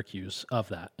in Syracuse of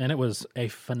that. And it was a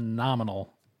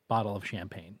phenomenal bottle of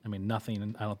champagne. I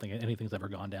don't think anything's ever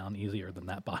gone down easier than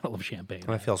that bottle of champagne.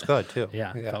 And it feels good, too.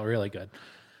 Yeah, it felt really good.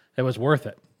 It was worth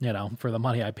it, for the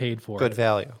money I paid for it. Good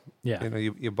value. Yeah.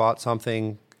 You bought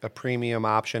something, a premium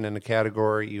option in the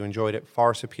category. You enjoyed it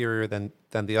far superior than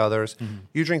the others. Mm-hmm.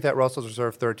 You drink that Russell's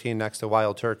Reserve 13 next to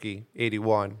Wild Turkey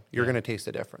 81, you're going to taste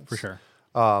the difference. For sure.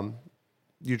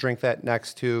 You drink that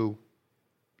next to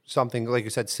something, like you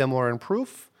said, similar in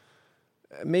proof,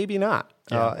 maybe not.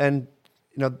 Yeah. And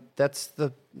that's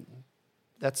the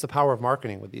power of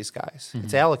marketing with these guys. Mm-hmm.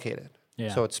 It's allocated.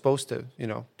 Yeah. So it's supposed to,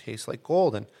 taste like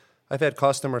gold. And I've had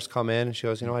customers come in and she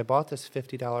goes, I bought this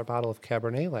 $50 bottle of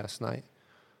Cabernet last night,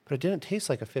 but it didn't taste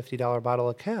like a $50 bottle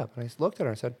of Cab. And I looked at her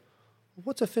and said,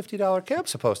 what's a $50 Cab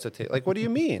supposed to taste? Like, what do you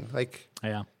mean? Like,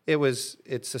 yeah.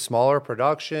 It's a smaller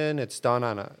production. It's done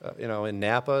on in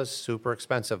Napa's super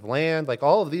expensive land. Like,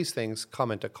 all of these things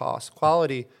come into cost.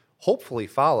 Quality hopefully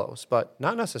follows, but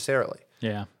not necessarily.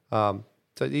 Yeah. So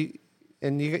you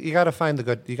got to find the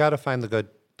good. You got to find the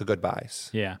good buys.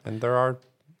 Yeah. And there are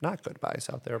not good buys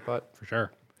out there, but for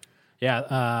sure.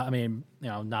 Yeah.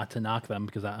 Not to knock them,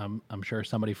 because I'm sure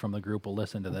somebody from the group will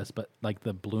listen to this, but like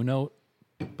the Blue Note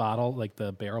bottle, like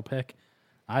the barrel pick,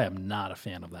 I am not a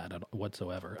fan of that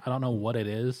whatsoever. I don't know what it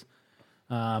is,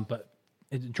 but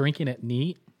drinking it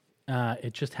neat,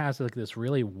 it just has like this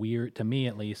really weird, to me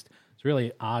at least, it's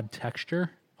really odd texture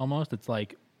almost. It's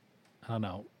like, I don't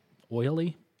know,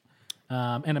 oily.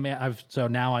 It's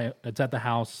at the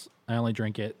house. I only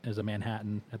drink it as a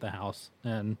Manhattan at the house,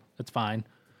 and it's fine.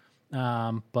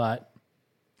 But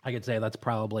I could say that's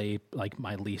probably like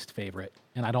my least favorite.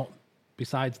 And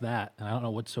besides that, and I don't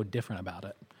know what's so different about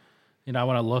it. I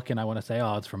want to look and I want to say,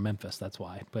 oh, it's from Memphis. That's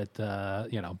why. But, but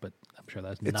I'm sure that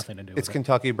has nothing to do with it. It's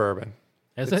Kentucky bourbon.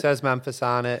 Is it? It says Memphis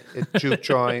on it. It's Juke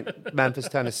Joint, Memphis,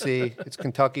 Tennessee. It's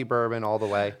Kentucky bourbon all the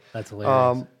way. That's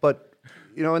hilarious. But,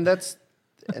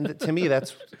 and to me,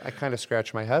 I kind of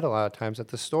scratch my head a lot of times at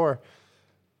the store,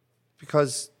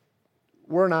 because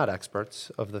we're not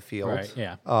experts of the field. Right,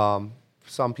 yeah.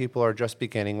 Some people are just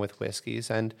beginning with whiskeys,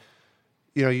 and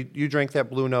you drank that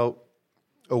Blue Note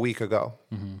a week ago.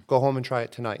 Mm-hmm. Go home and try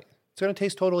it tonight. It's going to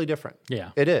taste totally different.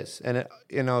 Yeah, it is, and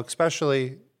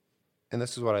especially, and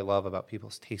this is what I love about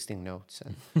people's tasting notes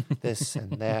and this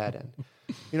and that,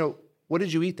 and what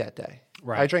did you eat that day?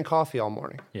 Right. I drank coffee all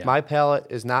morning. Yeah. My palate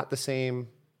is not the same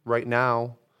right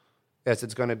now as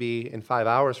it's going to be in 5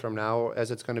 hours from now,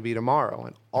 as it's going to be tomorrow.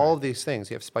 And all of these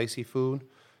things, you have spicy food,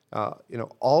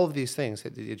 all of these things.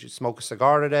 Did you smoke a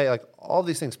cigar today? Like, all of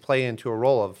these things play into a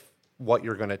role of what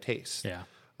you're going to taste. Yeah.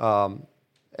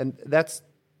 And that's,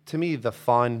 to me, the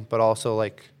fun, but also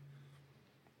like,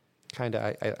 kind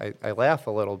of, I laugh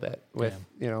a little bit with,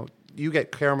 you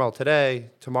get caramel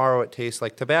today, tomorrow it tastes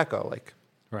like tobacco. Like,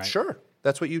 right. Sure,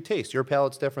 that's what you taste. Your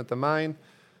palate's different than mine.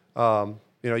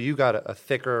 You got a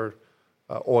thicker,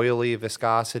 oily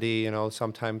viscosity.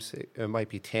 Sometimes it might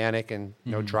be tannic and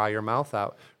dry your mouth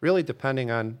out. Really, depending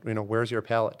on where's your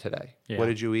palate today. Yeah. What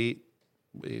did you eat?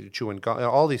 Chewing gum.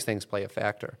 All these things play a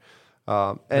factor.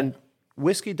 And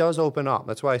whiskey does open up.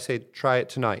 That's why I say try it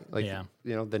tonight. Like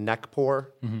the neck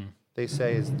pour. Mm-hmm. They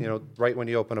say is right when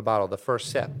you open a bottle, the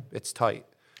first sip, it's tight.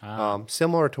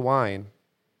 Similar to wine,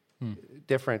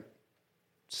 different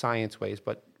science ways,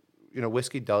 but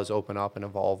whiskey does open up and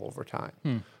evolve over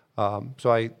time.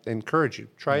 So I encourage you,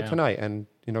 try it tonight, and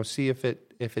see if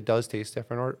it does taste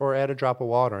different, or add a drop of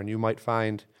water, and you might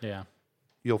find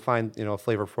you'll find, a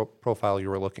flavor profile you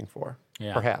were looking for,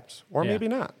 perhaps, or maybe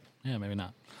not. Yeah, maybe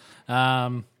not.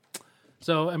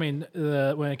 So, I mean,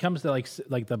 when it comes to like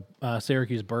the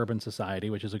Syracuse Bourbon Society,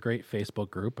 which is a great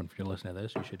Facebook group, and if you're listening to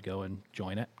this, you should go and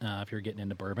join it if you're getting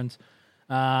into bourbons.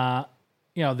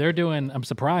 They're doing. I'm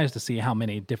surprised to see how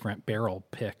many different barrel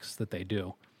picks that they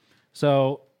do.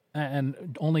 So,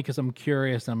 and only because I'm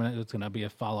curious, it's going to be a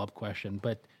follow-up question.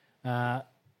 But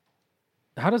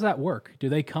how does that work? Do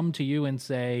they come to you and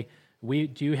say,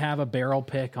 do you have a barrel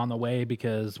pick on the way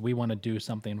because we want to do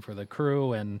something for the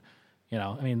crew? And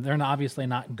they're obviously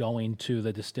not going to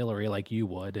the distillery like you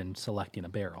would and selecting a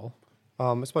barrel.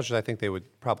 As much as I think they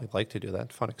would probably like to do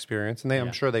that, fun experience, and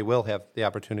I'm sure they will have the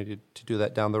opportunity to do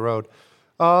that down the road.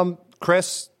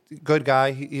 Chris, good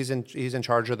guy, he's in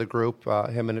charge of the group.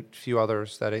 Him and a few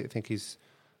others that I think he's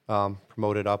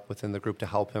promoted up within the group to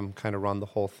help him kind of run the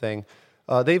whole thing.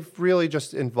 They've really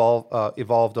just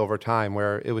evolved over time,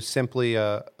 where it was simply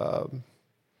an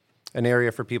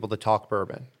area for people to talk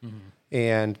bourbon. Mm-hmm.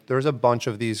 And there's a bunch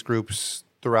of these groups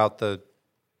throughout the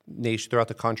nation, throughout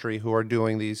the country, who are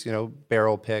doing these,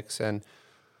 barrel picks. And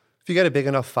if you get a big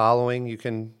enough following, you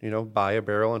can, buy a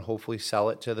barrel and hopefully sell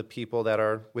it to the people that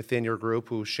are within your group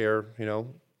who share,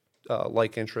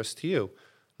 like interest to you.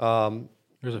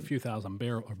 There's a few thousand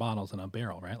bottles in a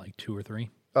barrel, right? Like 2 or 3?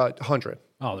 100.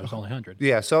 Oh, there's only 100.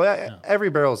 Yeah, so every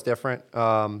barrel is different.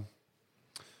 I've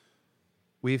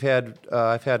had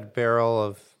a barrel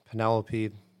of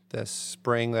Penelope this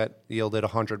spring that yielded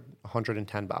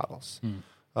 110 bottles.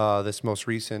 This most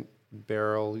recent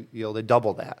barrel yielded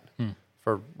double that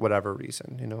for whatever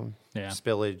reason.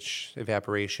 Spillage,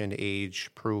 evaporation, age,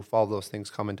 proof, all those things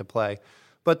come into play.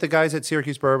 But the guys at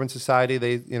Syracuse Bourbon Society,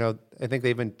 I think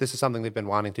this is something they've been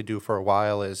wanting to do for a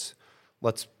while, is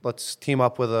let's team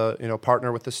up with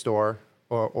partner with the store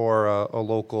or a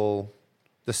local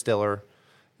distiller,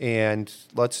 and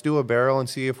let's do a barrel and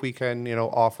see if we can,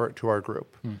 offer it to our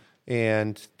group.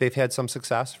 And they've had some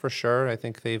success for sure. I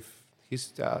think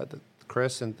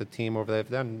Chris and the team over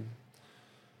there,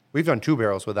 we've done 2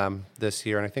 barrels with them this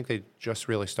year, and I think they just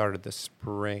really started this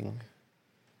spring.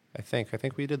 I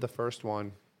think we did the first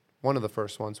one of the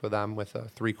first ones with them, with a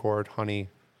 3-chord honey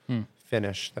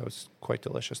finish. That was quite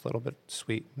delicious, a little bit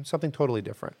sweet, something totally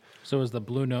different. So is the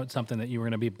Blue Note something that you were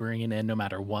going to be bringing in no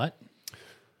matter what?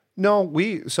 No,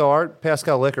 our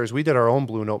Pascale Liquors, we did our own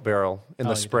Blue Note barrel in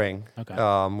the spring, okay.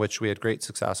 Which we had great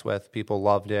success with. People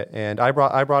loved it, and I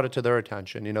brought it to their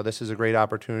attention. This is a great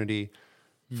opportunity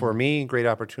for me, great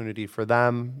opportunity for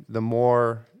them. The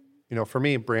more, for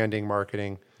me, branding,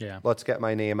 marketing. Yeah. Let's get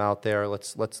my name out there.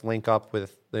 Let's link up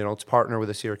with, let's partner with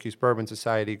the Syracuse Bourbon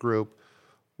Society group.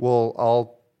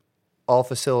 I'll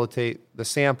facilitate the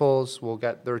samples. We'll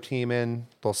get their team in.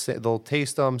 They'll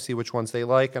taste them, see which ones they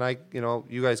like, and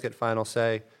you guys get final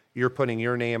say. You're putting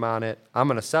your name on it. I'm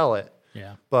going to sell it.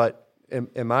 Yeah. But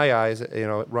in my eyes,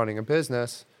 running a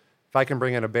business, if I can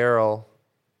bring in a barrel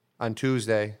on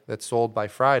Tuesday that's sold by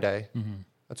Friday,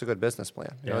 that's a good business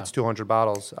plan. It's 200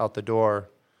 bottles out the door,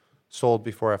 sold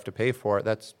before I have to pay for it.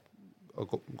 That's a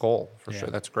goal for sure.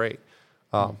 That's great.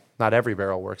 Not every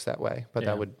barrel works that way, but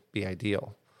that would be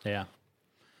ideal. Yeah.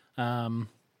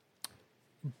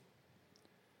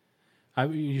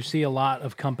 You see a lot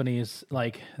of companies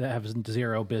that have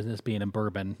zero business being in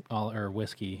bourbon or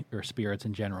whiskey or spirits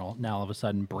in general. Now all of a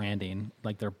sudden branding,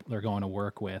 they're going to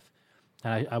work with.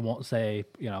 And I won't say,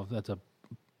 that's a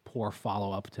poor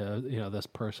follow-up to, this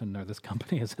person or this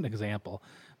company as an example.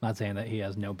 I'm not saying that he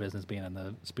has no business being in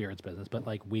the spirits business, but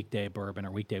like Weekday Bourbon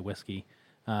or Weekday Whiskey.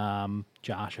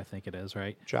 Josh, I think it is,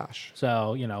 right? Josh.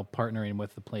 So, partnering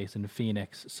with the place in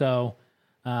Phoenix. So,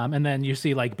 and then you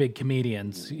see big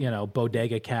comedians,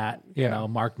 Bodega Cat,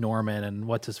 Mark Norman and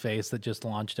what's his face that just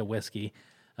launched a whiskey,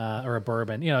 or a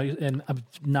bourbon, and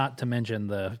not to mention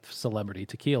the celebrity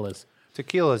tequilas.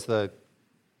 Tequila is the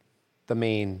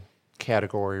main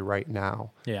category right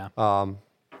now. Yeah. To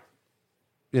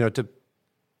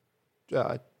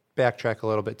backtrack a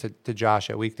little bit to Josh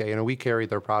at Weekday, we carried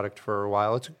their product for a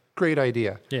while. It's a great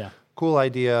idea. Yeah. Cool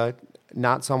idea.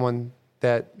 Not someone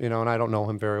that, and I don't know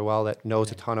him very well, that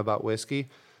knows a ton about whiskey.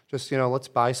 Just, let's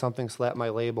buy something, slap my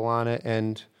label on it.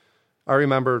 And I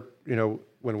remember,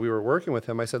 when we were working with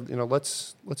him, I said,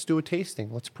 let's do a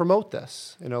tasting. Let's promote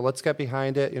this. Let's get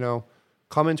behind it.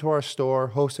 Come into our store,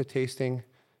 host a tasting.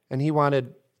 And they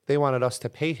wanted us to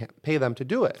pay them to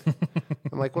do it.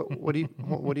 I'm like, what do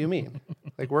you mean?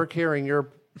 We're carrying your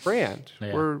brand.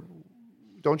 Yeah.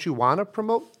 Don't you want to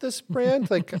promote this brand?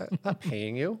 I'm not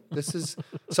paying you. This is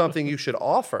something you should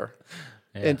offer.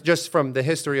 Yeah. And just from the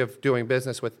history of doing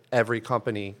business with every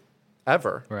company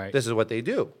ever, right. This is what they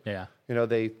do. Yeah.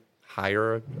 They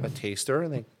hire a taster,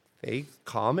 and they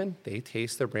come and they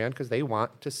taste their brand because they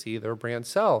want to see their brand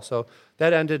sell. So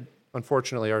that ended,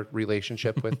 unfortunately, our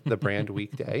relationship with the brand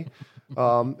weekday.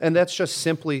 And that's just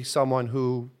simply someone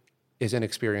who is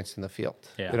inexperienced in the field.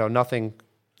 Yeah. Nothing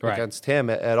Right. against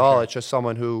him at all. It's just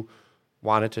someone who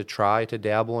wanted to try to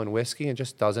dabble in whiskey and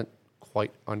just doesn't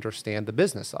quite understand the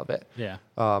business of it. Yeah.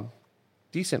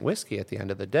 Decent whiskey at the end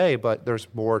of the day, but there's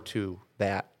more to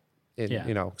that,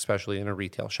 Yeah. especially in a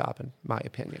retail shop, in my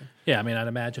opinion. Yeah. I mean, I'd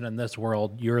imagine in this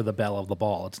world, you're the belle of the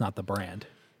ball. It's not the brand.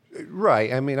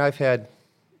 Right. I mean, I've had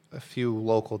a few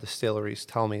local distilleries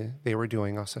tell me they were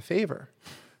doing us a favor.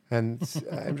 And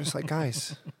I'm just like,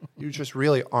 guys, you just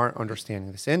really aren't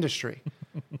understanding this industry.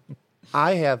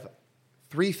 I have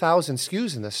 3,000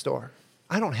 SKUs in this store.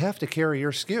 I don't have to carry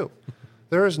your SKU.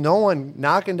 There is no one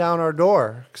knocking down our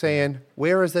door saying,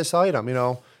 where is this item?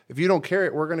 If you don't carry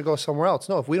it, we're going to go somewhere else.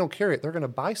 No, if we don't carry it, they're going to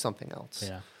buy something else.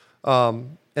 Yeah.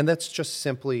 And that's just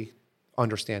simply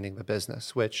understanding the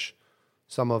business, which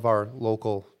some of our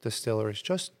local distilleries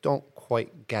just don't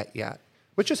quite get yet,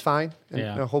 which is fine.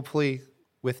 And hopefully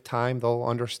with time, they'll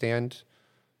understand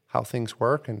how things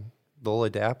work and they'll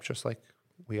adapt just like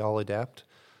we all adapt.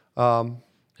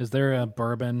 Is there a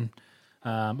bourbon?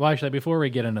 Well, actually, before we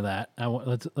get into that,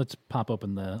 let's pop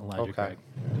open the Elijah Craig.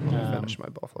 Finish my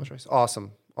Buffalo Trace.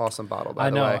 Awesome bottle, by I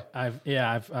the know. way.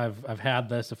 I've had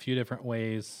this a few different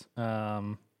ways.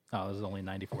 This is only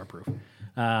 94 proof.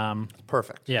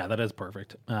 Perfect. Yeah, that is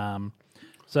perfect.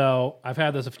 So I've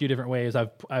had this a few different ways.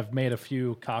 I've made a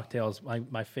few cocktails.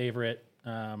 My favorite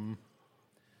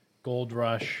Gold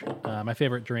Rush. My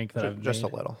favorite drink that I've just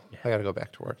made. a little. Yeah. I got to go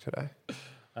back to work today.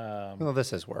 Well,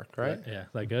 this is work, right? Yeah, is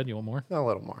that good? You want more? No, a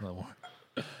little more. A little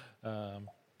more.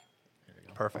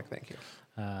 Perfect. Thank you.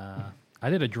 I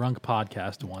did a drunk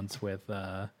podcast once with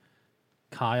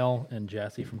Kyle and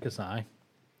Jesse from Kasai.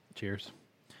 Cheers.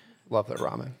 Love that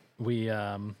ramen.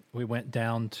 We went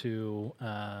down to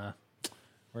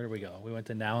where did we go? We went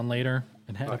to Now and Later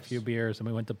and had a few beers, and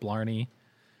we went to Blarney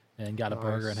and got a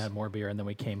burger and had more beer, and then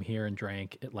we came here and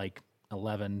drank at like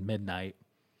 11 midnight.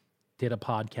 Did a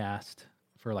podcast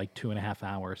for like 2.5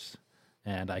 hours,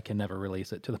 and I can never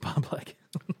release it to the public.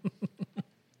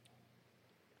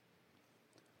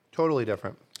 Totally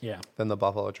different. Yeah. Than the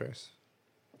Buffalo Trace.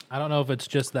 I don't know if it's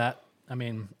just that. I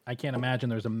mean, I can't imagine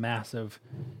there's a massive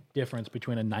difference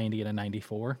between a 90 and a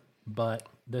 94, but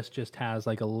this just has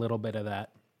like a little bit of that.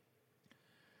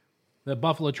 The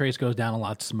Buffalo Trace goes down a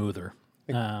lot smoother.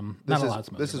 Not a lot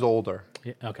smoother. This is older.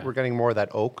 Yeah, okay. We're getting more of that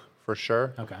oak for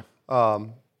sure. Okay.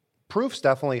 Proofs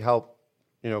definitely help,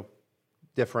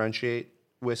 differentiate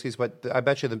whiskeys, but I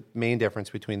bet you the main difference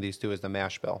between these two is the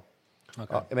mash bill.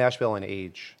 Okay. Mash bill and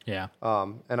age. Yeah.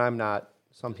 And I'm not,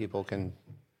 some people can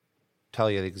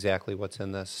tell you exactly what's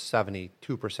in this.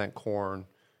 72% corn,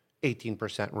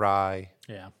 18% rye.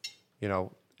 Yeah.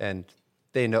 And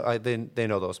they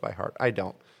know those by heart. I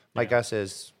don't. My guess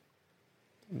is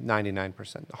 99%,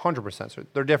 100%. So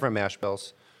they're different mash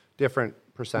bills, different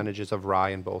percentages of rye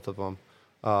in both of them.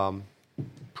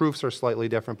 Proofs are slightly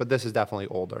different, but this is definitely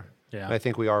older. Yeah. And I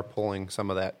think we are pulling some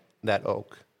of that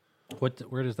oak. What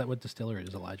distillery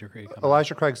is Elijah Craig?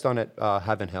 Elijah Craig's done at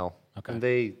Heaven Hill. Okay. And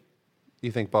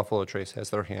you think Buffalo Trace has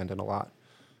their hand in a lot.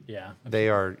 Yeah. They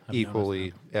are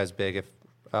equally as big, if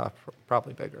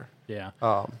probably bigger. Yeah.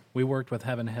 We worked with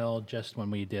Heaven Hill just when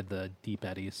we did the Deep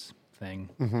Eddies thing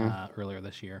earlier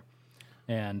this year.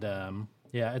 And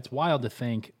it's wild to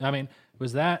think. I mean,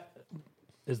 is that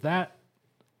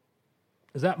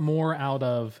more out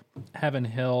of Heaven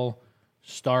Hill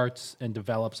starts and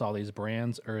develops all these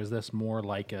brands, or is this more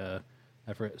like isn't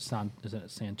it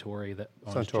Santori that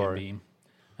owns Jim Beam?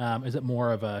 Is it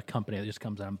more of a company that just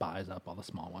comes in and buys up all the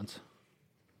small ones?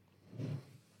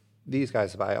 These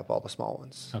guys buy up all the small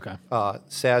ones. Okay.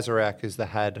 Sazerac is the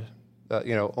head,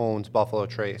 owns Buffalo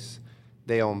Trace.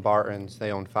 They own Barton's.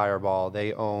 They own Fireball.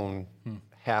 They own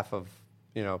half of,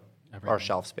 our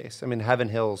shelf space. I mean, Heaven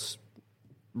Hill's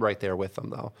right there with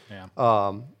them, though.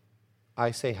 Yeah.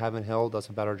 I say Heaven Hill does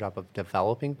a better job of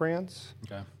developing brands.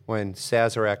 Okay. When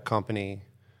Sazerac Company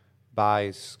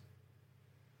buys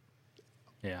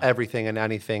everything and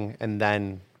anything and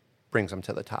then brings them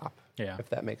to the top. Yeah. If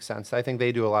that makes sense. I think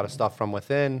they do a lot of stuff from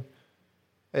within.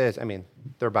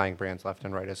 They're buying brands left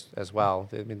and right as well.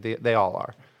 They all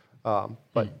are.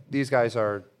 But these guys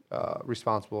are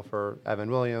responsible for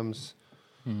Evan Williams.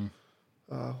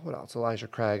 What else? Elijah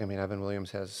Craig. Evan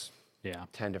Williams has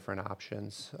 10 different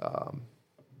options.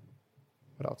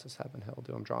 What else does Heaven Hill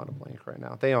do? I'm drawing a blank right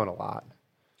now. They own a lot.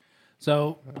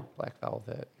 So Black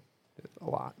Velvet, a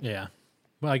lot. Yeah.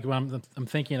 Well, I'm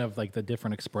thinking of like the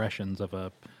different expressions of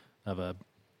a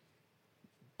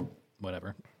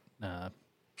whatever,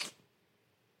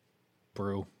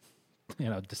 brew,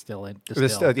 distill.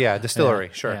 Distillery,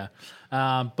 sure.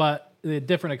 Yeah. But the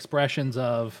different expressions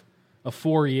of a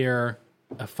 4-year,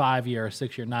 a 5-year, a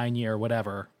 6-year, 9-year,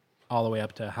 whatever, all the way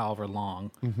up to however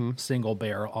long, single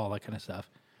barrel, all that kind of stuff.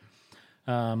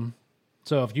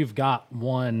 So if you've got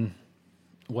one,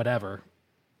 whatever,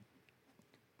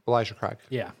 Elijah Craig.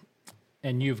 yeah,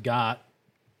 and you've got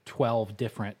 12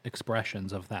 different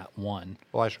expressions of that one,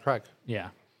 Elijah Craig. yeah.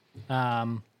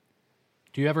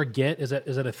 Do you ever get, is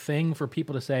it a thing for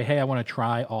people to say, hey, I want to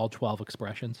try all 12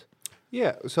 expressions?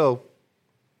 Yeah, so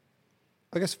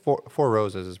I guess Four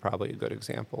Roses is probably a good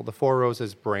example. The Four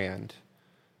Roses brand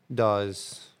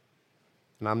does,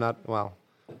 and I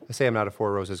say I'm not a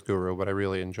Four Roses guru, but I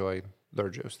really enjoy their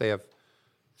juice. They have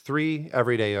 3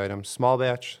 everyday items: small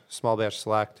batch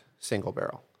select, single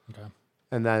barrel. Okay.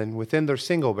 And then within their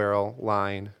single barrel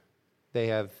line, they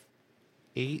have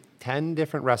 8-10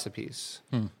 different recipes.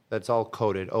 That's all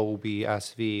coded: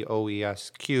 OBSV,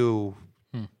 OESQ,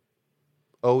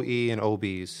 OE, and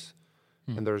OBs.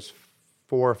 And there's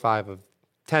 4 or 5 of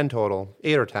 10 total,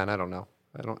 8 or 10. I don't know.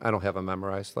 I don't have them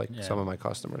memorized like some of my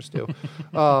customers do.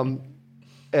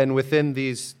 And within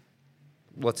these,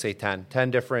 let's say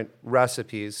 10 different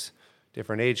recipes,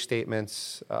 different age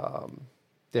statements,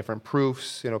 different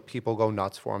proofs. People go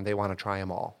nuts for them. They want to try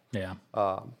them all. Yeah.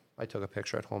 I took a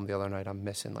picture at home the other night. I'm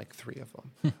missing like 3 of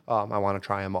them. I want to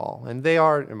try them all. And they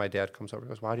are, and my dad comes over and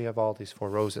goes, why do you have all these Four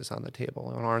Roses on the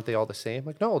table? And aren't they all the same? I'm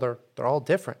like, no, they're all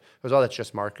different. It was all that's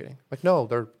just marketing. I'm like, no,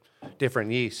 they're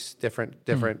different yeasts,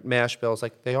 different mash bills.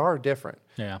 Like, they are different.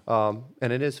 Yeah.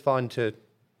 And it is fun to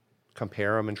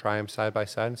compare them and try them side by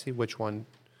side and see which one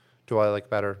do I like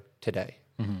better today.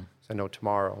 So I know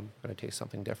tomorrow I'm going to taste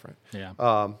something different. Yeah.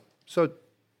 So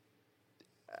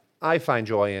I find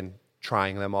joy in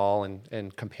trying them all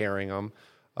and comparing them.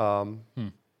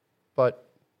 But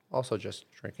also just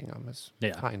drinking them is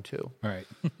fine too. All right.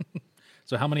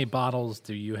 So how many bottles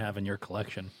do you have in your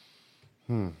collection?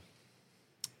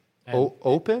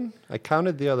 Open? I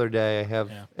counted the other day. I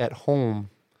have at home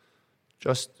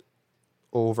just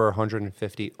over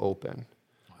 150 open.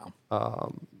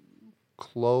 Wow.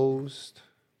 Closed.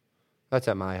 That's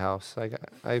at my house.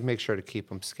 I make sure to keep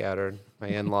them scattered. My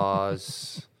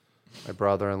in-laws, my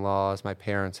brother-in-laws, my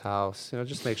parents' house.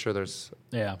 Just make sure there's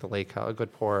the lake house, a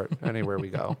good port anywhere we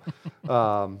go.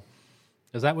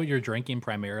 Is that what you're drinking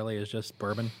primarily? Is just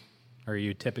bourbon, or are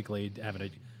you typically having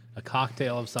a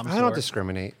cocktail of some sort? I don't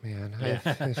discriminate, man.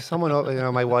 If someone,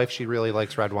 my wife, she really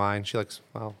likes red wine. She likes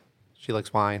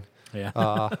wine.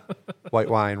 Yeah. White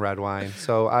wine, red wine.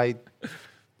 So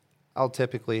I'll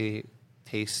typically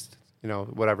taste,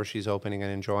 whatever she's opening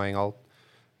and enjoying. I'll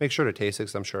make sure to taste it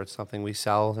because I'm sure it's something we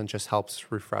sell and just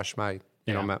helps refresh my,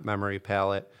 memory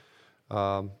palate.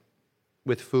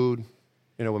 With food,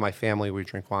 with my family, we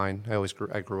drink wine.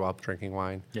 I grew up drinking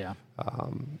wine. Yeah.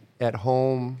 At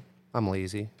home, I'm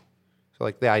lazy. So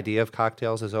like the idea of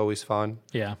cocktails is always fun.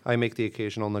 Yeah. I make the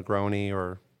occasional Negroni,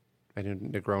 or I do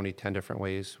Negroni 10 different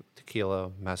ways: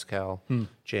 tequila, mezcal,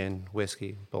 gin,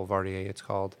 whiskey, Boulevardier it's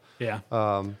called. Yeah.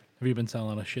 Have you been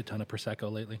selling a shit ton of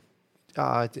Prosecco lately?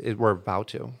 We're about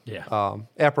to. Yeah.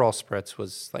 Aperol Spritz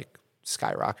was like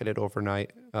skyrocketed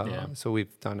overnight. So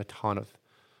we've done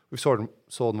we've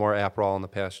sold more Aperol in the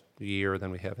past year than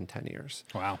we have in 10 years.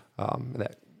 Wow.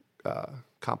 That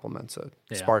complements a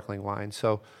sparkling wine.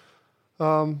 So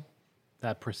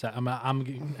that Prosecco,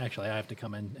 I'm actually, I have to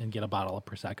come in and get a bottle of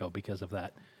Prosecco because of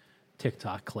that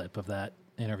TikTok clip of that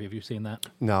interview. Have you seen that?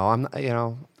 No,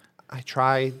 I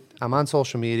try. I'm on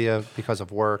social media because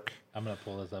of work. I'm going to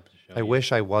pull this up to show I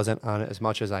wish I wasn't on it as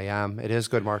much as I am. It is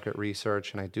good market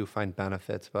research, and I do find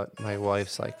benefits, but my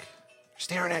wife's like, you're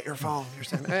staring at your phone.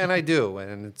 And I do,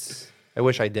 and I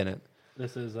wish I didn't.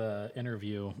 This is an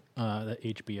interview that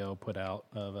HBO put out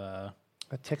of... A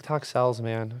TikTok sells,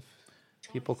 man.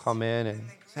 If people come in and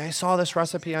say, I saw this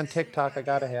recipe on TikTok, I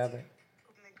got to have it.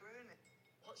 Negroni.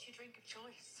 What's your drink of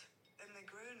choice? A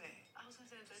Negroni. I was going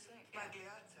to say the same thing.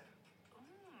 Magliato.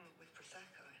 With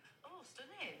Prosecco in it. Oh,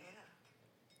 stunning. Yeah.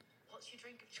 What's your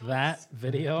drink of choice? That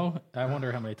video, I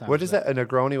wonder how many times... What is that, a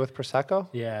Negroni with Prosecco?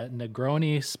 Yeah,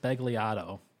 Negroni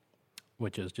Spagliato,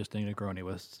 which is just a Negroni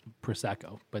with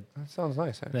Prosecco. But that sounds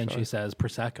nice, actually. then she says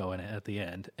Prosecco in it at the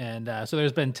end. And so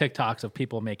there's been TikToks of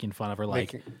people making fun of her,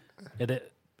 like,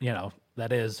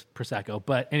 that is Prosecco.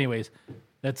 But anyways,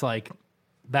 that's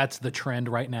the trend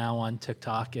right now on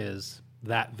TikTok is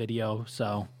that video.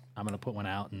 So I'm going to put one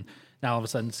out. And now all of a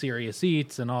sudden Serious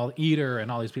Eats and Eater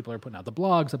and all these people are putting out the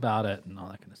blogs about it and all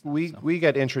that kind of stuff. We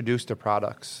get introduced to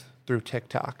products through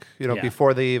TikTok. Yeah.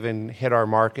 Before they even hit our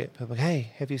market. People are like,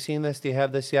 hey, have you seen this? Do you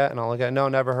have this yet? And I'll look at, no,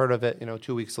 never heard of it.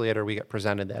 2 weeks later, we get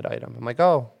presented that item. I'm like,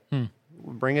 oh,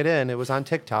 bring it in. It was on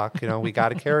TikTok. We got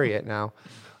to carry it now.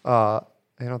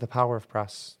 The power of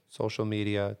press, social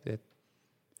media,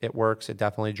 it works. It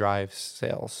definitely drives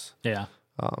sales. Yeah.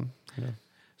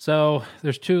 So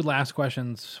there's 2 last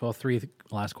questions. Well, 3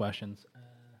 last questions.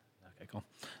 Okay, cool.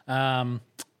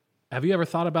 Have you ever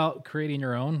thought about creating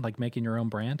your own, like making your own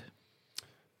brand?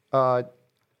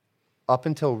 Up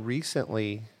until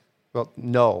recently,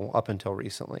 no, up until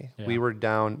recently. Yeah. We were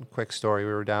down, quick story,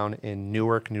 we were down in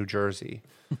Newark, New Jersey,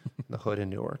 the hood in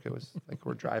Newark. It was like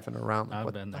we're driving around. Like, I've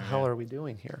what been the there, hell yeah. are we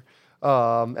doing here?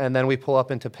 And then we pull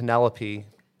up into Penelope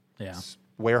Yeah.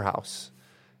 warehouse.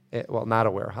 Not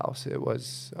a warehouse. It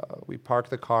was, we park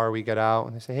the car, we get out,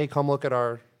 and they say, hey, come look at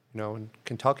our, in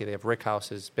Kentucky, they have rick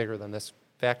houses bigger than this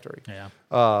factory. Yeah.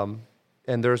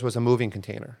 And theirs was a moving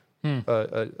container,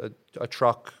 a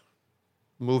truck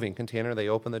moving container. They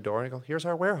open the door and I go, here's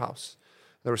our warehouse.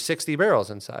 There were 60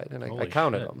 barrels inside, and I Holy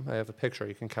counted shit. them. I have a picture.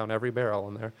 You can count every barrel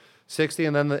in there. 60,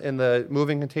 and then in the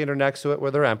moving container next to it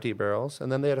were their empty barrels.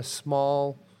 And then they had a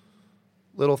small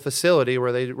little facility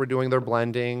where they were doing their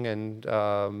blending and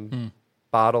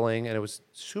bottling, and it was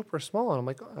super small. And I'm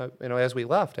like, as we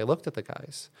left, I looked at the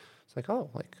guys. It's like,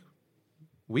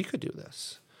 we could do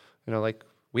this.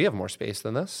 We have more space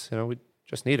than this. We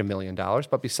just need $1 million.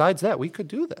 But besides that, we could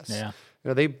do this. Yeah.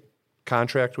 They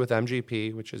contract with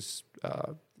MGP, which is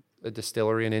a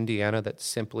distillery in Indiana that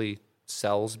simply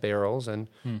sells barrels, and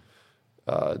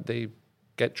they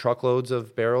get truckloads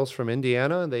of barrels from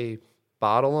Indiana. They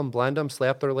bottle them, blend them,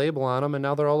 slap their label on them, and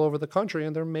now they're all over the country,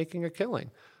 and they're making a killing.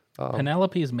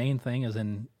 Penelope's main thing is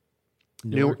in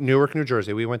Newark, New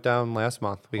Jersey. We went down last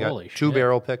month. We Holy got 2 shit.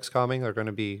 barrel picks coming. They're going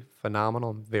to be phenomenal.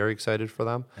 I'm very excited for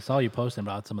them. I saw you posting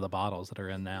about some of the bottles that are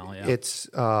in now. Yeah. It's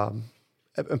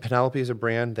and Penelope is a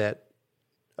brand that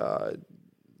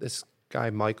this guy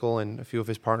Michael and a few of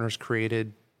his partners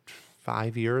created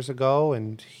 5 years ago,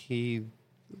 and he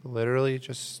literally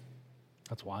just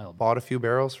That's wild. bought a few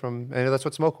barrels from, and that's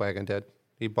what Smoke Wagon did.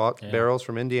 He bought barrels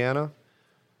from Indiana,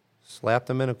 slapped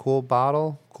them in a cool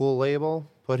bottle, cool label,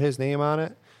 put his name on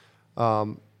it.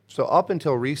 So up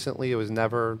until recently, it was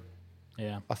never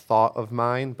Yeah. a thought of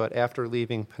mine, but after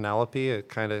leaving Penelope, it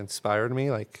kind of inspired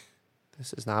me. Like,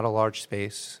 this is not a large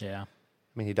space. Yeah. I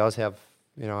mean, he does have,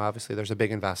 obviously there's a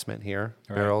big investment here.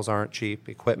 Right. Barrels aren't cheap.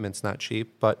 Equipment's not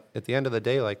cheap. But at the end of the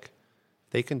day, like,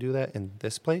 they can do that in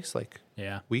this place. Like,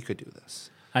 Yeah. we could do this.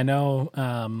 I know,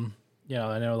 I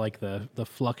know like the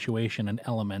fluctuation in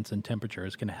elements and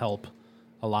temperatures can help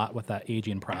a lot with that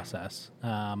aging process.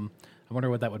 I wonder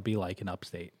what that would be like in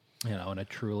upstate, in a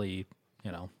truly,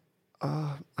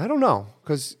 I don't know,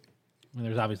 because I mean,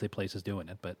 there's obviously places doing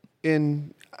it, but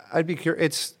I'd be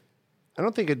curious. I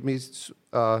don't think it'd be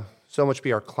so much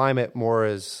be our climate, more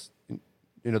as,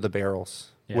 the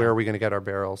barrels. Yeah. Where are we going to get our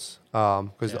barrels?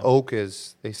 Because the oak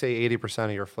is, they say 80%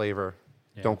 of your flavor.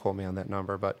 Yeah. Don't quote me on that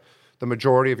number, but the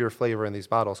majority of your flavor in these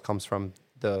bottles comes from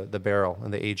the barrel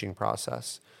and the aging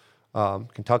process.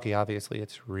 Kentucky, obviously,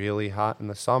 it's really hot in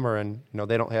the summer, and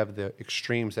they don't have the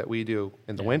extremes that we do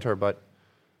in the winter, but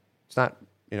it's not,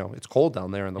 it's cold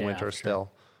down there in the Yeah, winter sure.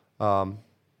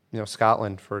 still.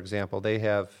 Scotland, for example, they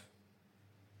have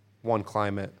one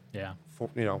climate, yeah.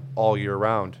 all year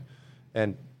round,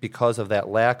 and because of that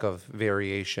lack of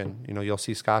variation, you'll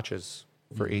see scotches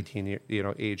for 18 years,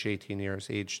 age 18 years,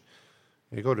 aged.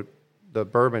 You go to the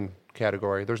bourbon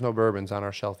category, there's no bourbons on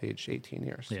our shelf aged 18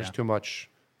 years. Yeah. There's too much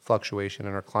fluctuation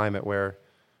in our climate where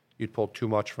you'd pull too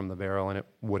much from the barrel and it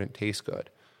wouldn't taste good.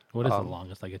 What is the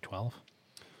longest? Like a 12?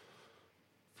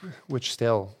 Which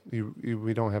still,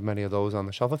 we don't have many of those on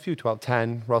the shelf. A few 12,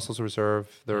 10, Russell's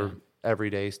Reserve, they're every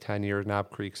day's 10 years,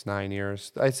 Knob Creek's 9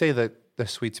 years. I'd say that the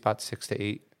sweet spot's 6 to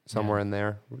 8, somewhere in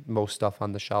there, most stuff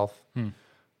on the shelf.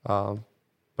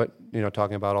 But,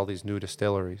 talking about all these new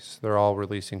distilleries, they're all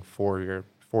releasing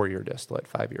 4-year distillate,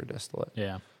 5-year distillate.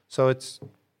 Yeah. So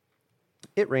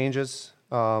it ranges.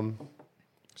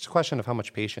 It's a question of how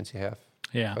much patience you have.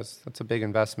 Yeah. Because that's a big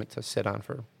investment to sit on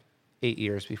for 8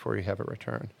 years before you have a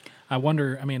return. I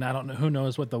wonder, I mean, I don't know, who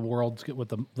knows what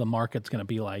the market's going to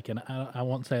be like. And I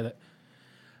won't say that,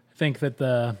 I think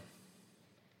that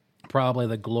probably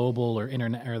the global or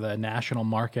internet or the national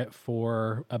market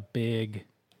for a big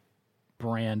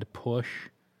brand push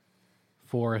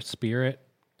for a spirit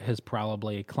has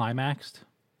probably climaxed,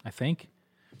 I think.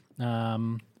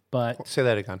 But Say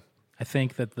that again. I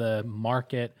think that the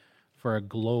market for a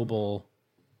global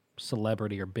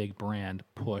celebrity or big brand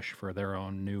push for their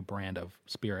own new brand of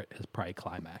spirit has probably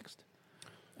climaxed.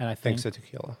 And I think, Thanks to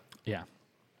tequila. yeah.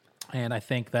 And I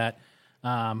think that,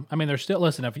 I mean, there's still,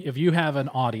 listen, if you have an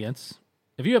audience,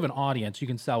 you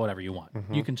can sell whatever you want.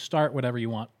 You can start whatever you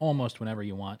want, almost whenever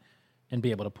you want, and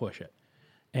be able to push it.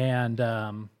 And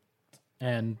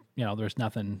there's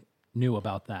nothing new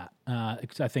about that.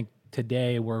 I think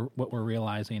today what we're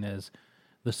realizing is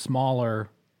the smaller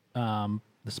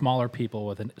people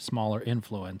with a smaller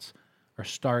influence are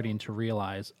starting to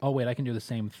realize, oh wait, I can do the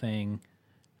same thing.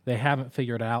 They haven't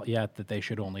figured out yet that they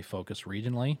should only focus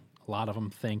regionally. A lot of them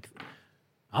think,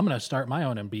 I'm going to start my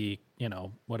own and be,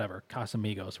 whatever,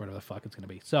 Casamigos, whatever the fuck it's going to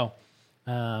be. So,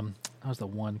 that was the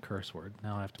one curse word.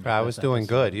 Now I have to make I was doing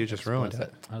good. You just ruined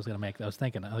it. I was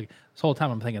thinking, this whole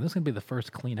time I'm thinking, this is going to be the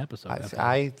first clean episode.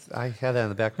 I had that in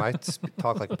the back of my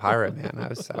talk like a pirate, man.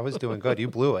 I was doing good. You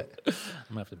blew it. I'm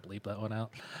going to have to bleep that one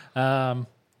out.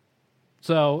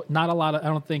 So not a lot of, I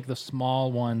don't think the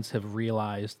small ones have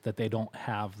realized that they don't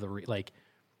have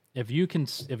if you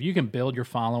can build your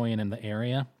following in the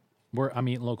area,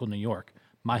 local New York,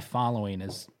 my following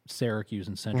is Syracuse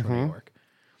and Central New York.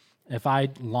 If I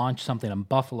launch something in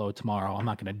Buffalo tomorrow, I'm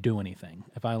not going to do anything.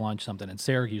 If I launch something in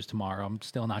Syracuse tomorrow, I'm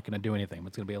still not going to do anything.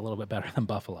 It's going to be a little bit better than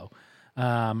Buffalo.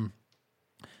 And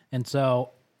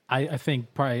so I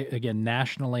think probably, again,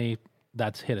 nationally,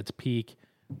 that's hit its peak.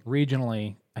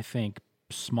 Regionally, I think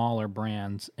smaller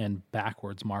brands and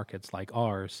backwards markets like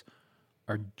ours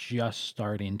are just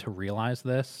starting to realize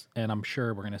this. And I'm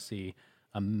sure we're going to see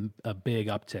a big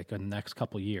uptick in the next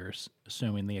couple of years,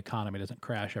 assuming the economy doesn't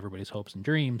crash everybody's hopes and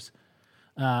dreams.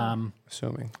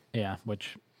 Assuming. Yeah,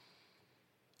 which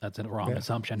that's a wrong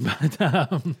assumption. But if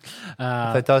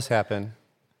that does happen,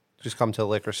 just come to the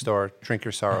liquor store, drink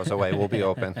your sorrows away. We'll be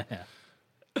open.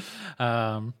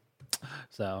 But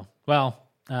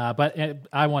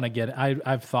I want to get.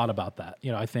 I've thought about that.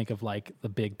 I think of like the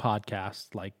big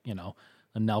podcasts, like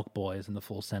the Nelk Boys and the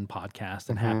Full Send podcast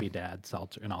and Happy Dad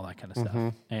Seltzer and all that kind of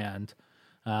stuff. And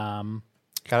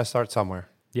got to start somewhere.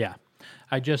 Yeah,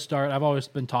 I've always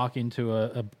been talking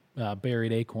to a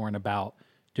Buried Acorn about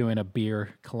doing a beer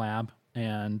collab,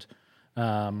 and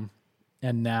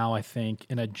now I think,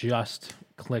 and it just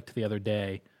clicked the other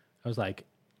day. I was like,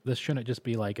 this shouldn't just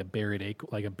be like a Buried Acorn,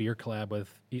 like a beer collab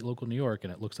with Eat Local New York,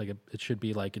 and it looks like it should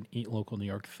be like an Eat Local New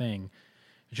York thing.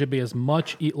 It should be as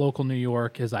much Eat Local New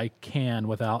York as I can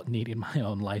without needing my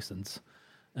own license,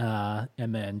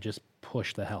 and then just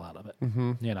push the hell out of it.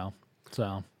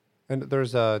 So. And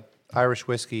there's a Irish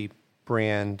whiskey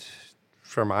brand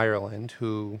from Ireland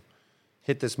who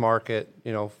hit this market,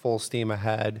 full steam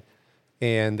ahead,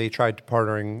 and they tried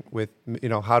partnering with,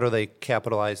 how do they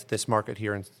capitalize this market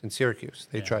here in Syracuse?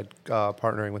 They tried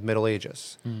partnering with Middle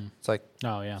Ages. It's like,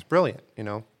 it's brilliant,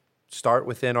 Start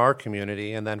within our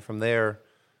community, and then from there,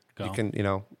 you can,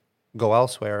 go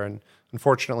elsewhere. And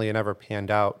unfortunately, it never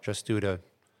panned out just due to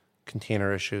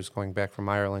container issues going back from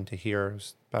Ireland to here. It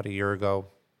was about a year ago,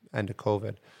 end of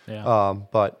COVID. Yeah.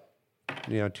 But,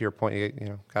 to your point,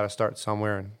 you got to start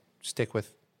somewhere and stick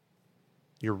with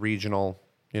your regional,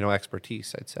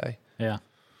 expertise, I'd say. Yeah.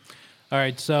 All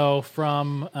right. So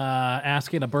from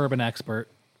asking a bourbon expert,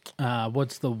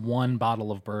 what's the one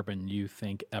bottle of bourbon you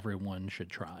think everyone should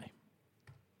try?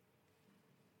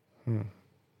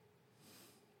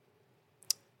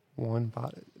 One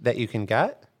bottle that you can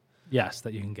get? Yes,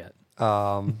 that you can get.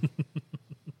 I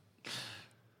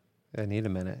need a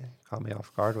minute. Caught me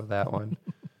off guard with that one.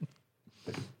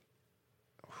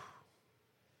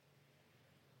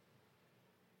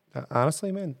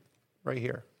 Honestly, man, right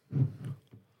here.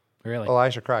 Really?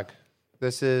 Elijah Craig.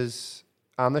 This is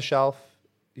on the shelf.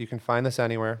 You can find this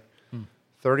anywhere.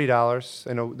 $30.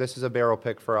 I know this is a barrel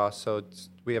pick for us, so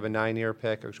we have a 9-year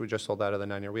pick. Actually, we just sold out of the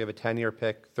 9-year. We have a 10-year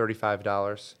pick,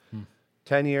 $35.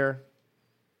 10-year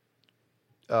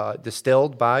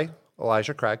distilled by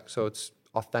Elijah Craig, so it's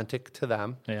authentic to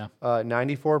them. Yeah.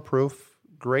 94 proof,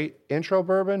 great intro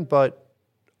bourbon, but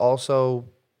also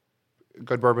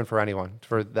good bourbon for anyone,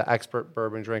 for the expert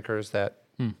bourbon drinkers that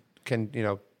can,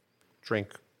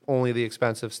 drink only the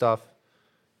expensive stuff.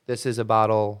 This is a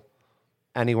bottle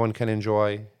anyone can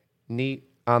enjoy. Neat,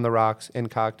 on the rocks, in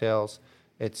cocktails.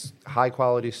 It's high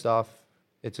quality stuff.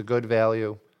 It's a good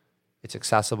value. It's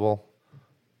accessible.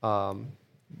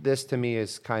 This to me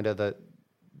is kind of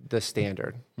the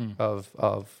standard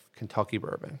of Kentucky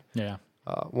bourbon. Yeah.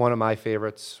 One of my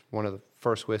favorites, one of the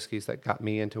first whiskeys that got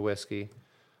me into whiskey.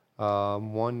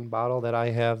 One bottle that I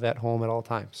have at home at all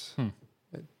times.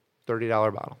 $30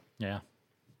 bottle. Yeah.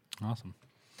 Awesome.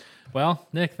 Well,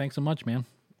 Nick, thanks so much, man.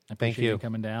 I Thank appreciate you you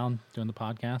coming down, doing the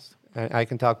podcast. I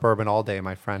can talk bourbon all day,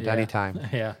 my friend, anytime.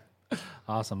 Yeah.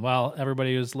 Awesome. Well,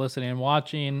 everybody who's listening and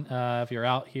watching, if you're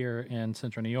out here in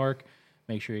Central New York,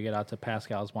 make sure you get out to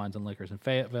Pascale's Wines and Liquors in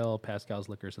Fayetteville, Pascale's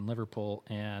Liquors in Liverpool,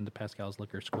 and Pascale's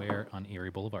Liquor Square on Erie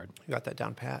Boulevard. You got that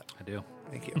down pat. I do.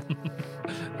 Thank you.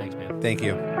 Thanks, man. Thank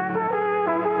you.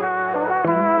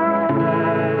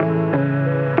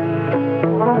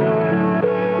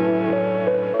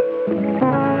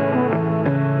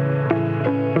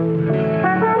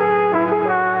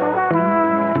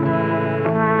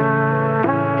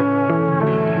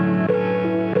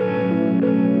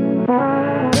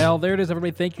 Well, there it is,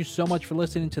 everybody. Thank you so much for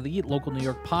listening to the Eat Local New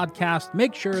York podcast.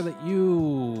 Make sure that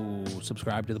you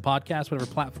subscribe to the podcast, whatever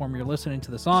platform you're listening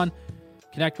to this on.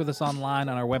 Connect with us online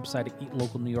on our website at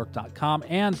eatlocalnewyork.com.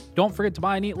 And don't forget to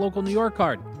buy an Eat Local New York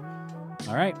card.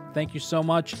 All right. Thank you so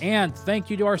much. And thank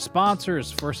you to our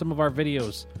sponsors for some of our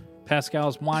videos.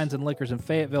 Pascale's Wines and Liquors in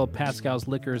Fayetteville, Pascale's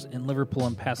Liquors in Liverpool,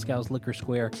 and Pascale's Liquor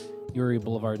Square, Erie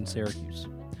Boulevard in Syracuse.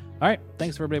 All right.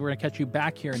 Thanks, everybody. We're going to catch you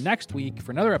back here next week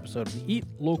for another episode of the Eat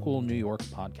Local New York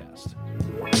podcast.